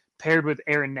fantastic paired with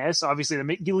Aaron Ness. Obviously,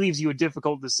 that leaves you a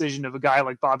difficult decision of a guy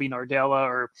like Bobby Nardella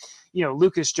or,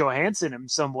 Lucas Johansson in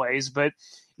some ways. But,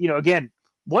 again,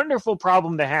 wonderful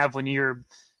problem to have when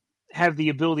have the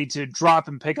ability to drop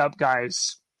and pick up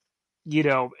guys,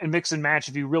 and mix and match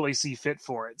if you really see fit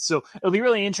for it. So it'll be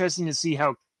really interesting to see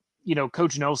how,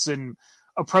 Coach Nelson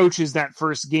approaches that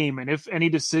first game. And if any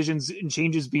decisions and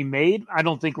changes be made, I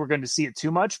don't think we're going to see it too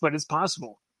much, but it's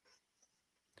possible.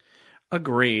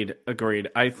 Agreed.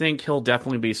 I think he'll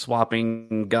definitely be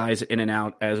swapping guys in and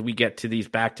out as we get to these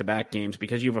back-to-back games,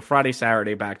 because you have a Friday,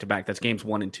 Saturday back-to-back. That's games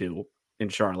 1 and 2 in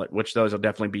Charlotte, which those will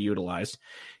definitely be utilized.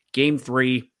 Game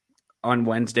 3 on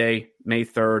Wednesday, May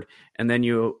 3rd, and then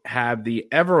you have the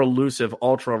ever-elusive,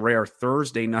 ultra-rare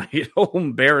Thursday night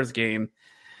home Bears game.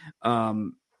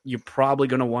 You're probably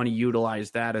going to want to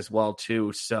utilize that as well,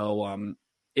 too. So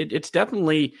it's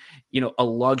definitely, a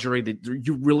luxury that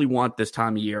you really want this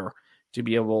time of year to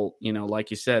be able,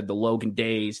 like you said, the Logan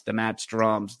Days, the Matt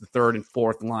Stroms, the third and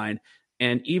fourth line,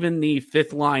 and even the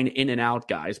fifth line in and out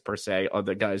guys, per se, are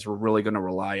the guys we're really going to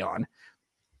rely on.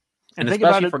 And think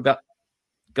especially about it,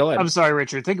 go ahead. I'm sorry,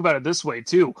 Richard. Think about it this way,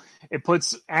 too. It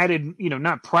puts added,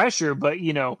 not pressure, but,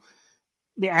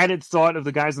 the added thought of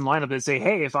the guys in the lineup that say,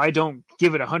 hey, if I don't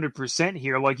give it 100%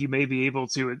 here, like you may be able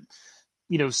to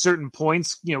at, certain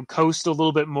points, coast a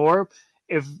little bit more.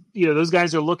 If, those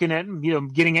guys are looking at,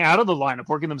 getting out of the lineup,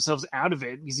 working themselves out of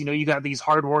it, because, you got these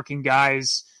hardworking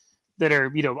guys that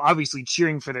are, obviously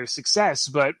cheering for their success,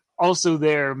 but also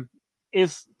there,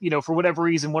 if, for whatever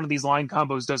reason, one of these line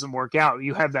combos doesn't work out,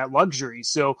 you have that luxury.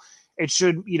 So it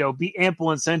should, be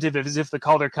ample incentive, as if the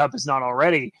Calder Cup is not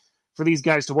already, for these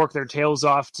guys to work their tails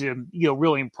off to,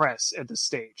 really impress at this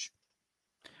stage.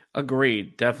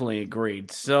 Agreed. Definitely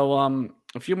agreed. So,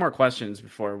 a few more questions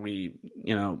before we,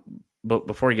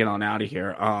 before we get on out of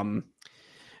here. And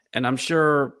I'm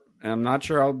not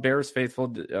sure how Bears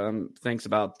faithful thinks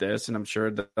about this, and I'm sure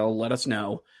that they'll let us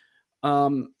know.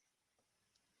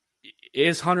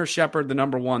 Is Hunter Shepard the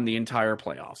number one the entire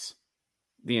playoffs,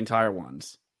 the entire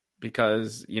ones?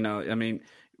 Because,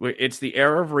 it's the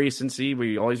era of recency.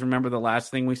 We always remember the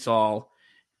last thing we saw.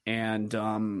 And,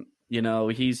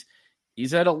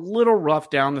 he's had a little rough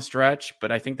down the stretch,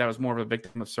 but I think that was more of a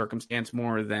victim of circumstance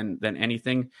more than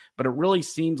anything. But it really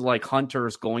seems like Hunter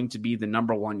is going to be the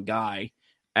number one guy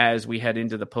as we head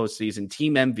into the postseason.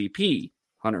 Team MVP,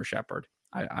 Hunter Shepard,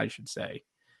 I should say.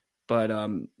 But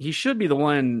he should be the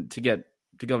one to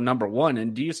go number one.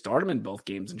 And do you start him in both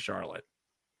games in Charlotte?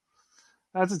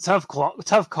 That's a tough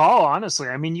call, honestly.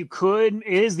 I mean, you could.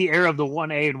 It is the era of the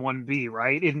 1A and 1B,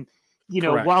 right? And,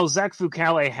 Correct. While Zach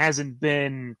Fucale hasn't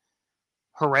been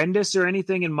horrendous or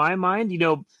anything in my mind,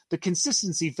 the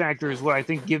consistency factor is what I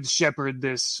think gives Shepard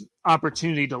this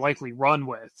opportunity to likely run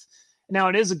with. Now,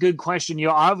 it is a good question.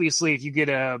 Obviously, if you get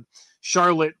a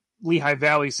Charlotte Lehigh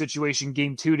Valley situation,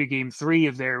 game 2 to game 3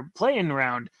 of their playing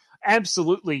round,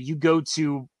 absolutely, you go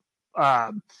to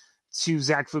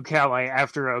Zach Fucale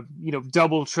after a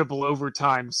double triple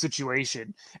overtime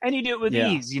situation, and you do it with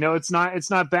ease. It's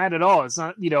not bad at all. It's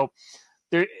not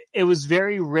there. It was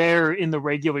very rare in the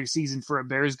regular season for a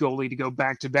Bears goalie to go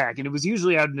back to back, and it was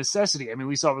usually out of necessity. I mean,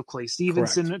 we saw it with Clay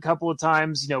Stevenson Correct. a couple of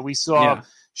times. We saw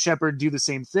Shepard do the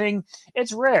same thing.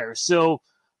 It's rare. So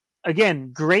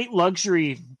again, great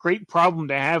luxury, great problem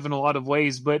to have in a lot of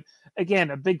ways. But again,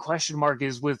 a big question mark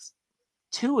is with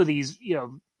two of these,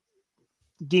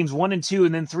 games 1 and 2,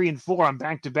 and then 3 and 4 on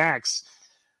back-to-backs.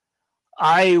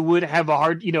 I would have a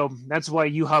hard, that's why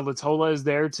Juha Latola is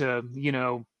there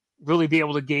to, really be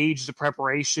able to gauge the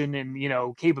preparation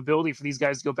and, capability for these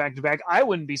guys to go back-to-back. I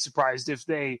wouldn't be surprised if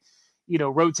they,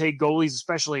 rotate goalies,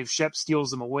 especially if Shep steals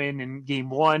them a win in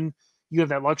game 1. You have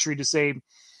that luxury to say,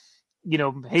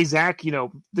 hey, Zach,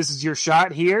 this is your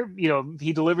shot here.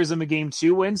 He delivers them a game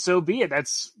 2 win, so be it.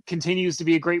 That's continues to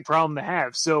be a great problem to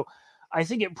have. So I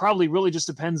think it probably really just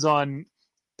depends on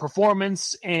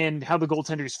performance and how the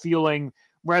goaltender's feeling,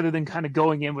 rather than kind of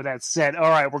going in with that set, all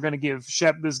right, we're going to give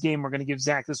Shep this game, we're going to give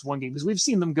Zach this one game, because we've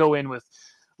seen them go in with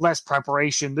less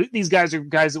preparation. These guys are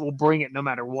guys that will bring it no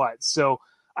matter what. So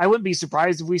I wouldn't be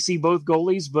surprised if we see both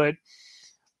goalies, but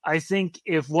I think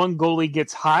if one goalie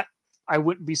gets hot, I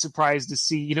wouldn't be surprised to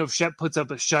see, if Shep puts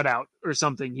up a shutout or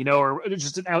something, or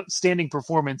just an outstanding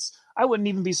performance. I wouldn't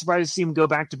even be surprised to see him go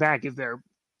back-to-back if they're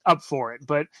up for it.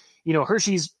 But,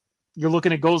 Hershey's, you're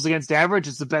looking at goals against average.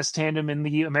 It's the best tandem in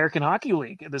the American Hockey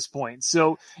League at this point.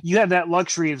 So you have that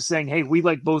luxury of saying, hey, we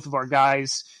like both of our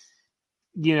guys.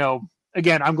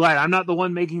 Again, I'm glad I'm not the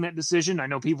one making that decision. I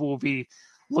know people will be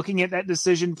looking at that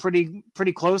decision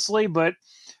pretty closely, but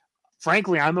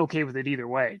frankly, I'm okay with it either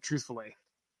way, truthfully.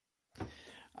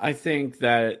 I think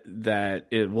that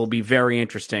it will be very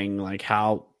interesting, like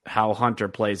how Hunter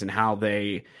plays and how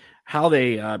they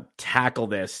tackle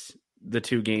the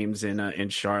 2 games in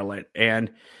Charlotte.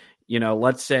 And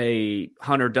let's say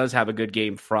Hunter does have a good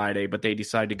game Friday, but they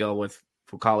decide to go with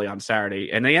Fucale on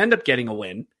Saturday, and they end up getting a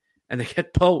win, and they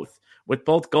get both with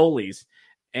both goalies.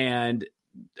 And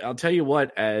I'll tell you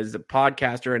what, as a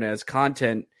podcaster and as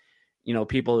content,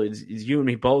 people as you and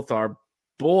me both are.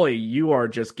 Boy, you are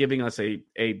just giving us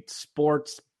a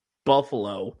sports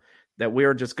buffalo that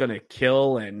we're just going to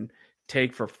kill and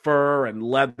take for fur and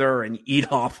leather and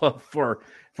eat off of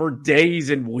for days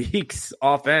and weeks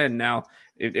off end. Now,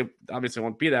 it obviously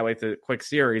won't be that way with a quick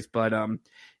series, but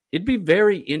it'd be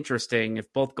very interesting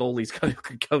if both goalies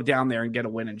could go down there and get a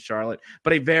win in Charlotte.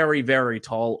 But a very, very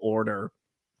tall order,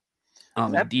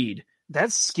 indeed.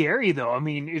 That's scary, though. I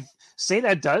mean, if say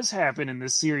that does happen in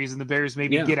this series and the Bears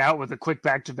maybe get out with a quick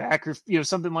back-to-back or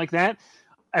something like that,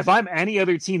 if I'm any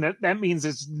other team, that means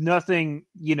it's nothing,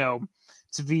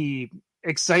 to be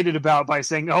excited about by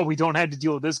saying, oh, we don't have to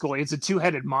deal with this goalie. It's a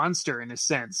 2-headed monster in a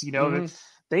sense, Mm-hmm.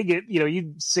 They get,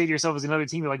 you say to yourself as another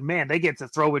team, you're like, man, they get to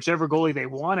throw whichever goalie they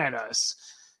want at us.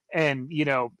 And,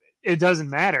 it doesn't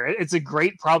matter. It's a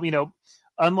great problem,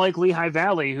 unlike Lehigh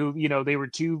Valley, who, they were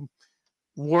too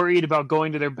worried about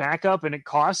going to their backup and it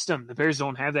cost them. The Bears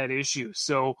don't have that issue.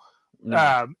 So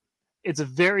it's a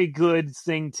very good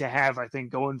thing to have, I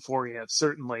think, going for you,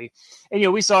 certainly.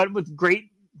 And, we saw it with great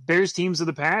Bears teams of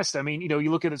the past. I mean,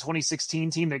 you look at the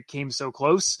 2016 team that came so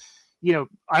close.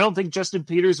 I don't think Justin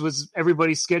Peters was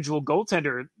everybody's scheduled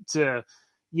goaltender to,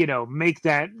 make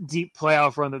that deep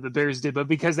playoff run that the Bears did, but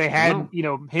because they had,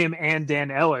 him and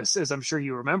Dan Ellis, as I'm sure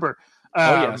you remember.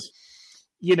 Yes.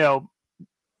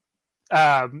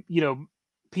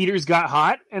 Peters got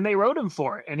hot and they rode him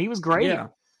for it, and he was great. Yeah.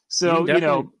 So,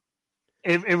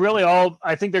 it really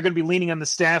I think they're going to be leaning on the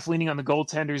staff, leaning on the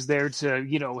goaltenders there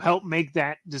to, help make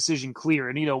that decision clear.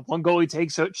 And, one goalie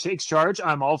takes charge.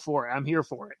 I'm all for it. I'm here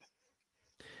for it.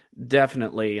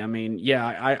 Definitely. I mean, yeah,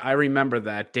 I remember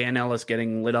that. Dan Ellis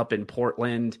getting lit up in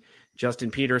Portland.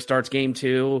 Justin Peters starts game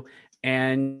 2.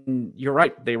 And you're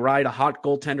right. They ride a hot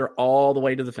goaltender all the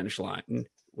way to the finish line,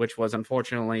 which was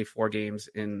unfortunately 4 games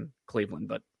in Cleveland,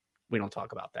 but we don't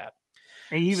talk about that.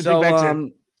 And you even think back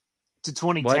to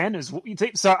 2010 is what you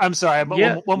think. So I'm sorry,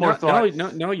 but one more thought.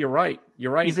 No, you're right.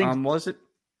 You're right. Was it?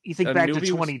 You think back to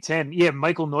 2010. Yeah,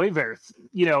 Michael Neuwirth.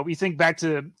 You think back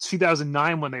to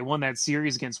 2009 when they won that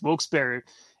series against Wilkes-Barre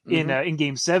in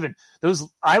Game 7.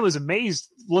 I was amazed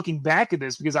looking back at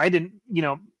this because I didn't,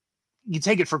 you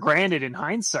take it for granted in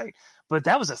hindsight, but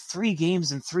that was a 3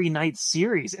 games and 3 night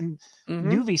series, and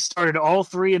Nuvi started all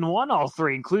 3 and won all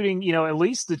 3, including at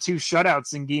least the 2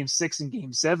 shutouts in Game 6 and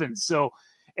Game 7. So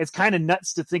it's kind of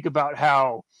nuts to think about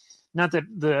how, not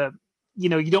that you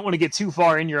don't want to get too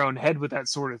far in your own head with that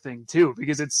sort of thing too,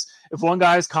 because if one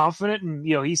guy is confident and,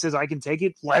 he says, I can take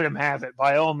it, let him have it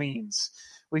by all means.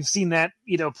 We've seen that,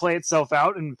 play itself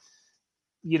out. And,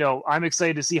 I'm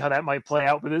excited to see how that might play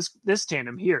out with this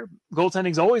tandem here.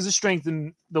 Goaltending is always a strength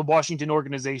in the Washington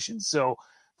organization. So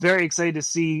very excited to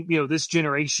see, this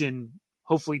generation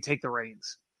hopefully take the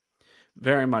reins.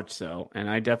 Very much so. And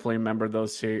I definitely remember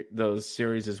those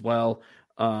series as well.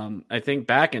 I think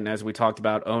back in, as we talked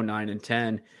about 09 and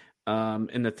 10,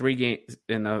 in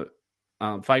the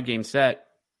 5-game set,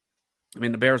 I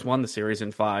mean, the Bears won the series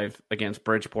in 5 against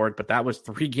Bridgeport, but that was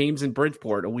 3 games in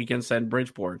Bridgeport, a weekend set in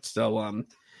Bridgeport. So,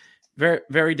 very,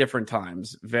 very different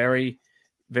times, very,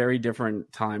 very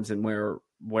different times than where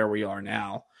we are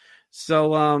now.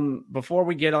 So, before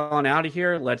we get on out of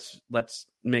here, let's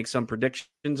make some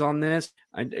predictions on this.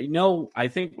 I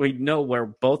think we know where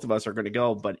both of us are going to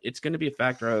go, but it's going to be a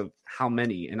factor of how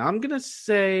many. And I'm going to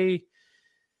say,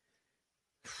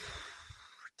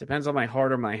 depends on my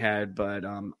heart or my head, but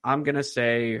I'm going to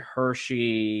say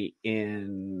Hershey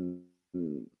in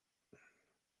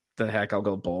the heck. I'll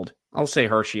go bold. I'll say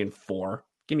Hershey in 4.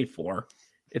 Give me 4.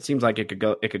 It seems like it could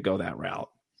go that route.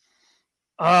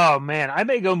 Oh man, I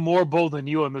may go more bold than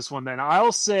you on this one. Then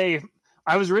I'll say,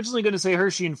 I was originally going to say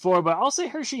Hershey in 4, but I'll say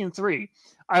Hershey in 3.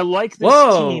 I like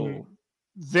this team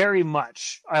very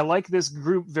much. I like this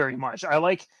group very much. I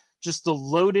like just the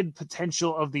loaded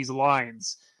potential of these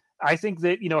lines. I think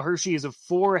that, Hershey is a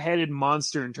 4-headed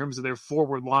monster in terms of their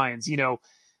forward lines.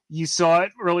 You saw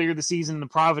it earlier this season in the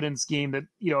Providence game that,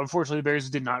 unfortunately the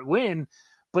Bears did not win,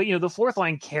 but, the 4th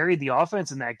line carried the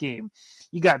offense in that game.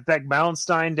 You got Beck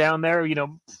Ballenstein down there,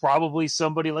 probably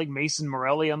somebody like Mason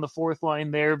Morelli on the 4th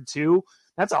line there too.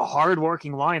 That's a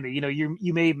hard-working line that,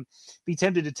 you may be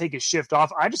tempted to take a shift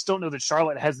off. I just don't know that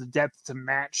Charlotte has the depth to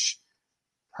match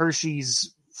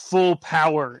Hershey's full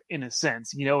power in a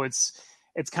sense.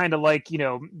 It's kind of like,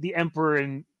 the Emperor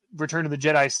in Return of the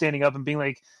Jedi standing up and being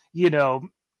like,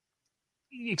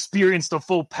 experience the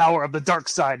full power of the dark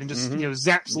side and just,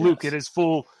 zaps Luke at his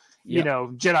full,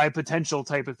 Jedi potential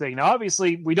type of thing. Now,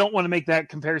 obviously, we don't want to make that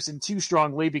comparison too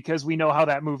strongly because we know how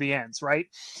that movie ends, right?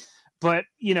 But,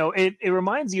 it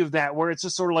reminds you of that where it's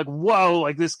just sort of like, whoa,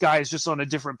 like this guy is just on a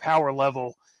different power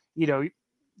level.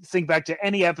 Think back to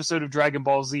any episode of Dragon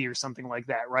Ball Z or something like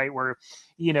that, right? Where,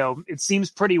 it seems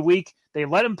pretty weak. They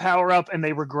let him power up and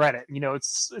they regret it.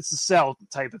 It's a Cell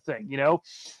type of thing,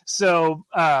 So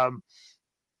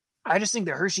I just think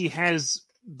that Hershey has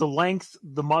the length,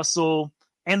 the muscle,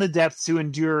 and the depth to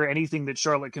endure anything that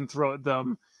Charlotte can throw at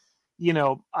them.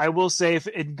 I will say if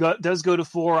it does go to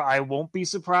 4, I won't be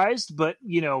surprised, but,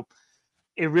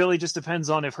 it really just depends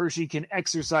on if Hershey can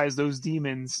exercise those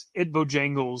demons at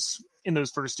Bojangles in those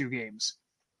first 2 games.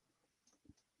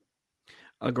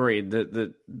 Agreed.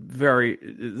 The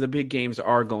big games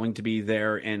are going to be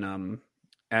there in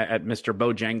at Mr.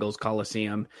 Bojangles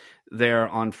Coliseum there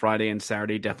on Friday and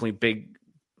Saturday. Definitely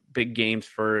big games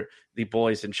for the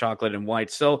boys in chocolate and white.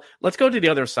 So let's go to the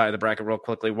other side of the bracket real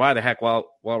quickly. Why the heck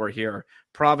while we're here?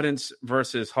 Providence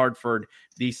versus Hartford.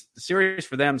 The series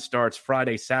for them starts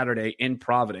Friday, Saturday in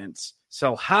Providence.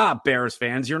 So Bears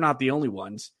fans, you're not the only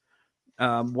ones.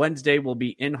 Wednesday will be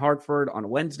in Hartford on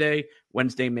Wednesday,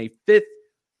 May 5th,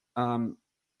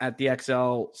 at the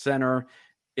XL Center.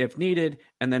 if needed,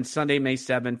 and then Sunday, May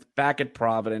 7th, back at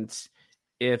Providence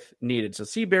if needed. So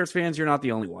see, Bears fans, you're not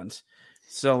the only ones.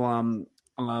 So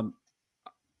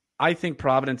I think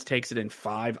Providence takes it in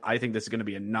 5. I think this is going to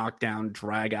be a knockdown,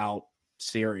 drag-out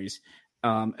series.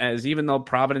 As even though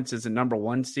Providence is a number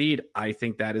 1 seed, I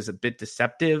think that is a bit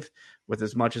deceptive with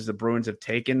as much as the Bruins have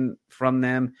taken from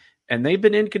them. And they've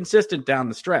been inconsistent down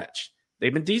the stretch.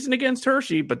 They've been decent against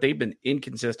Hershey, but they've been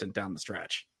inconsistent down the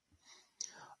stretch.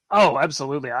 Oh,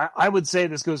 absolutely. I would say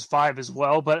this goes 5 as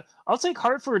well, but I'll take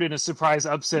Hartford in a surprise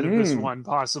upset of this one,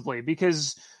 possibly,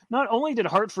 because not only did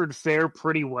Hartford fare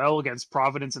pretty well against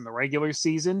Providence in the regular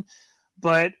season,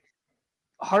 but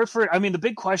Hartford, I mean, the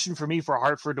big question for me for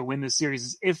Hartford to win this series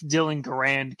is if Dylan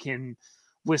Garand can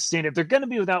withstand it. They're going to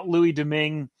be without Louis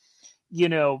Domingue,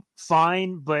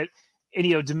 fine, but,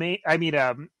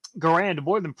 Garand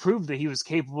more than proved that he was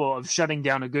capable of shutting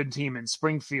down a good team in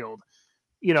Springfield.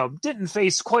 Didn't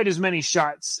face quite as many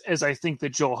shots as I think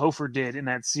that Joel Hofer did in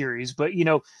that series. But,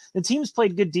 the team's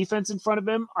played good defense in front of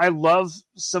him. I love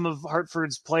some of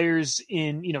Hartford's players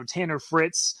in, Tanner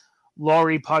Fritz,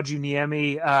 Laurie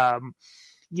Pajuniemi,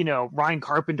 Ryan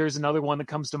Carpenter's another one that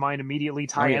comes to mind immediately,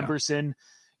 Ty Emberson.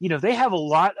 They have a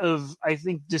lot of, I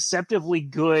think, deceptively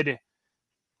good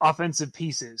offensive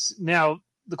pieces. Now,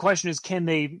 the question is, can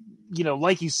they,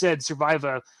 like you said, survive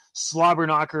a slobber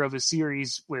knocker of a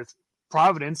series with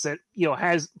Providence that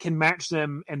can match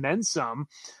them and then some?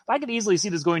 I could easily see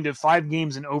this going to 5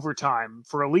 games in overtime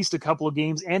for at least a couple of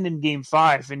games and in game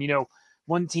 5. And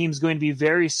one team's going to be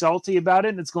very salty about it,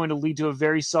 and it's going to lead to a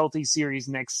very salty series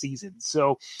next season.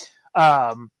 So,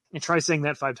 and try saying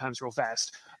that 5 times real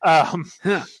fast. I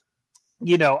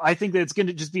think that it's going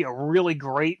to just be a really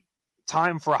great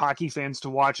time for hockey fans to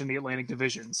watch in the Atlantic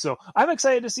Division. So I'm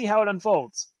excited to see how it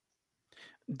unfolds.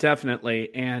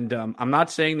 Definitely. And I'm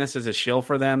not saying this as a shill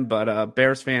for them, but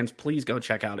Bears fans, please go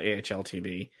check out AHL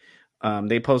TV.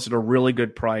 They posted a really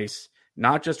good price,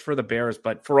 not just for the Bears,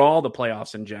 but for all the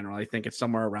playoffs in general. I think it's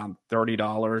somewhere around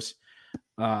 $30.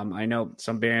 I know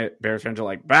some Bears fans are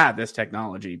like, this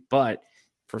technology. But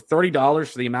for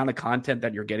 $30 for the amount of content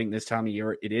that you're getting this time of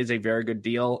year, it is a very good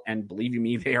deal. And believe you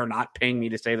me, they are not paying me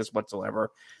to say this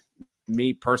whatsoever.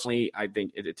 Me personally, I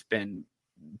think it's been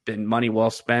money well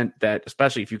spent, that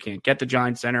especially if you can't get to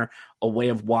Giant Center, a way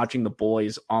of watching the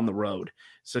boys on the road.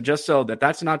 So just so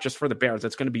that's not just for the Bears,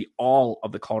 that's going to be all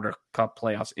of the Calder Cup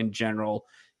playoffs in general,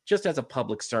 just as a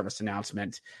public service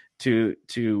announcement to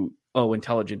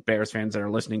intelligent Bears fans that are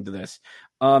listening to this.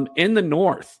 In the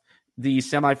North, the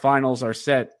semifinals are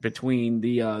set between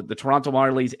the Toronto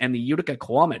Marlies and the Utica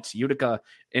Comets. Utica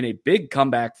in a big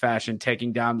comeback fashion,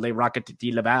 taking down Les Rockets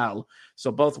de Laval.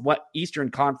 So both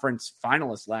Eastern Conference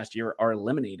finalists last year are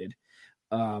eliminated.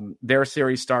 Their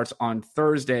series starts on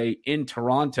Thursday in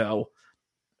Toronto,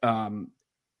 and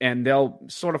they'll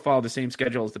sort of follow the same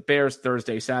schedule as the Bears,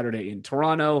 Thursday, Saturday in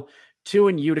Toronto, 2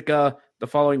 in Utica the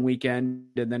following weekend,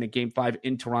 and then a Game 5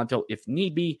 in Toronto if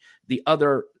need be. The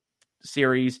other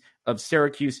series of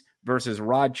Syracuse versus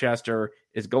Rochester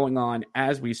is going on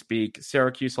as we speak.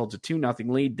 Syracuse holds a 2-0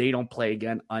 lead. They don't play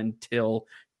again until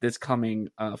this coming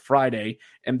Friday,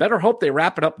 and better hope they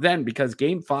wrap it up then, because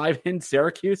Game 5 in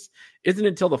Syracuse isn't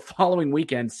until the following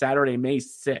weekend, Saturday, May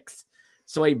 6th.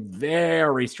 So a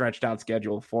very stretched out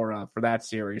schedule for that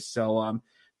series. So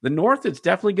the North is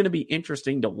definitely going to be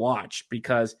interesting to watch,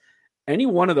 because any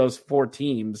one of those 4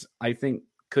 teams, I think,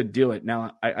 could do it.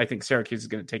 Now, I think Syracuse is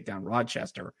going to take down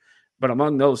Rochester, but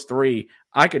among those 3,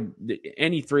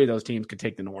 any 3 of those teams could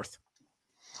take the North.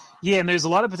 Yeah, and there's a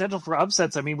lot of potential for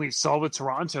upsets. I mean, we saw with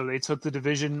Toronto, they took the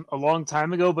division a long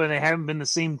time ago, but they haven't been the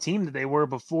same team that they were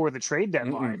before the trade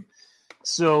deadline.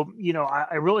 So,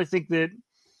 I really think that,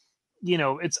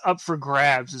 it's up for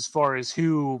grabs as far as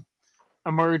who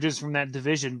emerges from that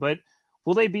division. But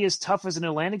will they be as tough as an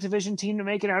Atlantic Division team to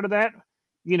make it out of that?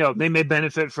 They may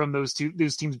benefit from those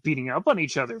teams beating up on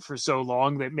each other for so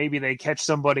long that maybe they catch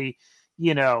somebody,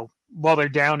 while they're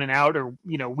down and out, or,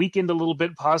 weakened a little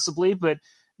bit possibly, but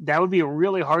that would be a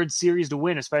really hard series to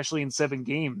win, especially in 7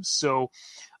 games. So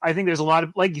I think there's a lot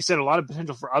of, like you said, a lot of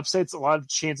potential for upsets, a lot of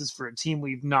chances for a team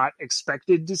we've not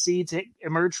expected to see to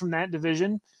emerge from that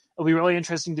division. It'll be really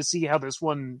interesting to see how this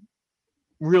one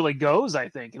really goes. I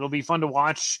think it'll be fun to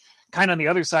watch kind of on the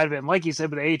other side of it. And like you said,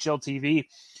 with AHL TV,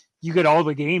 you get all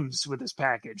the games with this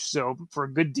package. So for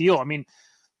a good deal, I mean,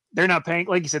 they're not paying,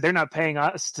 like you said, they're not paying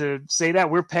us to say that.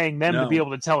 We're paying them to be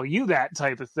able to tell you that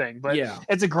type of thing. But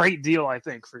it's a great deal, I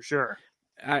think, for sure.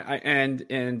 And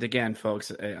again,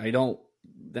 folks,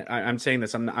 I'm saying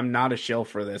this, I'm not a shill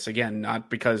for this. Again, not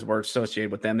because we're associated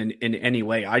with them in any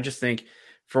way. I just think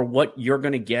for what you're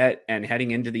going to get and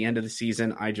heading into the end of the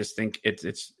season, I just think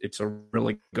it's a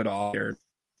really good offer.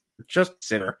 Just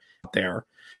sit there.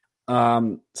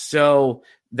 So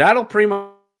that'll pretty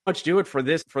much do it for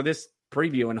this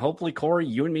preview. And hopefully, Corey,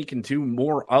 you and me can do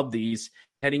more of these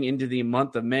heading into the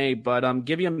month of May. But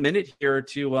give you a minute here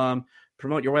to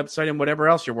promote your website and whatever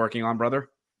else you're working on, brother.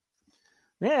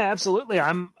 Yeah, absolutely.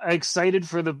 I'm excited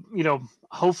for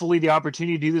hopefully the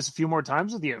opportunity to do this a few more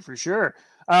times with you, for sure.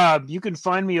 You can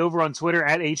find me over on Twitter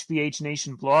at HBH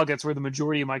Nation Blog. That's where the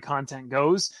majority of my content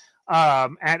goes.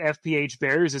 At FPH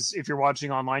Bears, if you're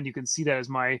watching online, you can see that as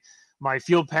my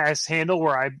Field Pass handle,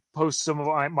 where I post some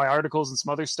of my articles and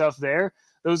some other stuff there.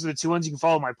 Those are the two ones. You can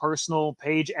follow my personal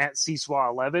page at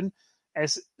CSWA11,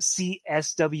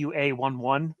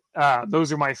 CSWA11.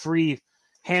 Those are my three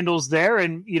handles there,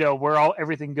 and where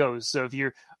everything goes. So if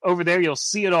you're over there, you'll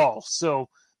see it all. So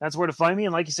that's where to find me.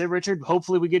 And like you said, Richard,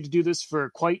 hopefully we get to do this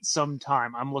for quite some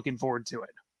time. I'm looking forward to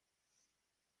it.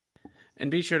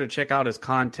 And be sure to check out his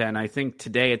content. I think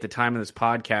today, at the time of this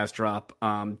podcast drop,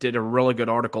 did a really good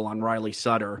article on Riley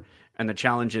Sutter and the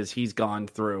challenges he's gone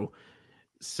through.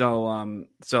 So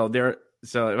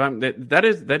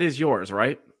that is yours,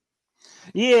 right?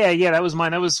 Yeah, that was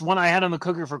mine. That was one I had on the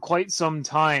cooker for quite some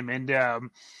time, and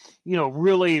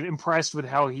really impressed with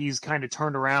how he's kind of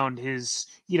turned around his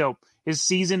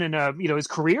season and his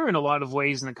career in a lot of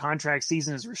ways. In the contract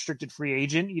season as restricted free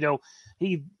agent,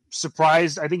 he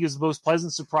surprised. I think it was the most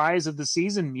pleasant surprise of the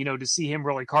season. To see him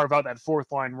really carve out that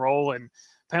fourth line role and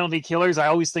penalty killers. I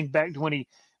always think back to when he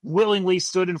willingly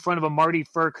stood in front of a Marty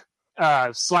Ferk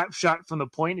slap shot from the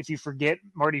point. If you forget,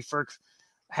 Marty Ferk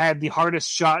had the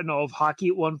hardest shot in all of hockey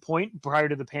at one point prior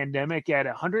to the pandemic at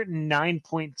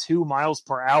 109.2 miles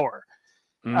per hour.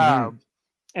 Mm-hmm.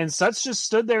 And Sutz just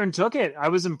stood there and took it. I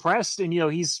was impressed. And,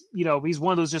 he's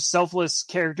one of those just selfless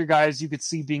character guys you could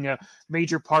see being a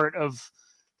major part of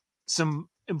some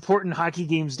important hockey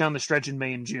games down the stretch in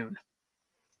May and June.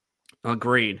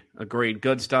 Agreed.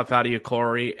 Good stuff out of you,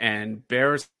 Corey. And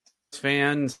Bears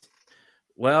fans,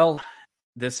 well,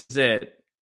 this is it.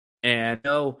 And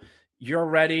you're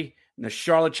ready, and the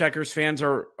Charlotte Checkers fans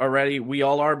are ready. We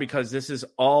all are, because this is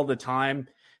all the time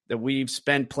that we've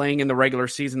spent playing in the regular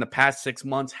season. The past 6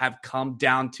 months have come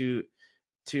down to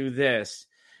this.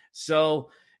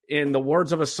 So, in the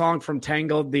words of a song from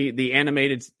Tangled, the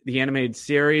animated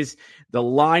series, the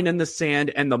line in the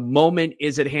sand and the moment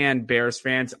is at hand, Bears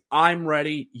fans. I'm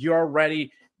ready. You're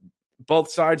ready. Both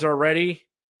sides are ready.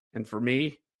 And for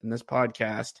me, in this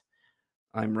podcast,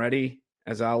 I'm ready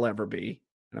as I'll ever be.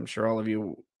 And I'm sure all of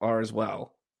you are as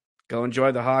well. Go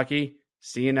enjoy the hockey.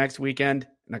 See you next weekend,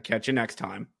 and I'll catch you next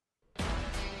time.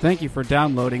 Thank you for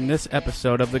downloading this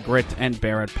episode of the Grit and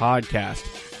Barrett podcast.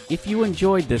 If you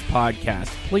enjoyed this podcast,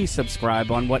 please subscribe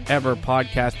on whatever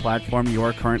podcast platform you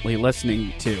are currently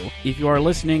listening to. If you are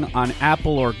listening on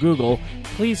Apple or Google,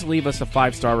 please leave us a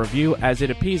 5-star review, as it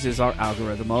appeases our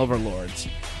algorithm overlords.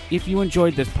 If you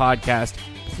enjoyed this podcast,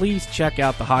 please check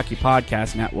out the Hockey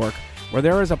Podcast Network, where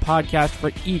there is a podcast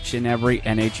for each and every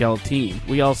NHL team.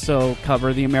 We also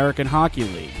cover the American Hockey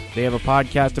League. They have a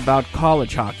podcast about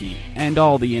college hockey and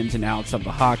all the ins and outs of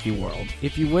the hockey world.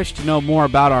 If you wish to know more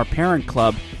about our parent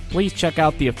club, please check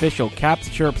out the official Caps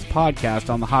Chirps podcast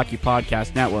on the Hockey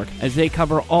Podcast Network, as they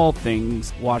cover all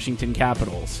things Washington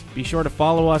Capitals. Be sure to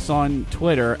follow us on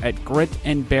Twitter at Grit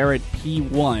and Barrett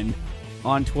P1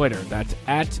 on Twitter. That's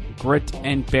at Grit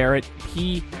and Barrett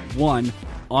P1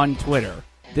 on Twitter.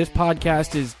 This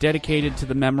podcast is dedicated to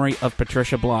the memory of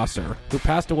Patricia Blosser, who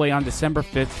passed away on December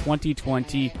 5th,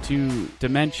 2020 to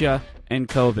dementia and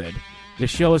COVID. The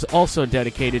show is also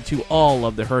dedicated to all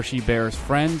of the Hershey Bears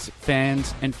friends,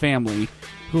 fans, and family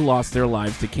who lost their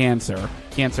lives to cancer.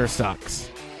 Cancer sucks.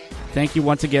 Thank you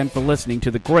once again for listening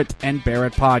to the Grit and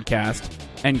Barrett podcast,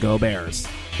 and go Bears.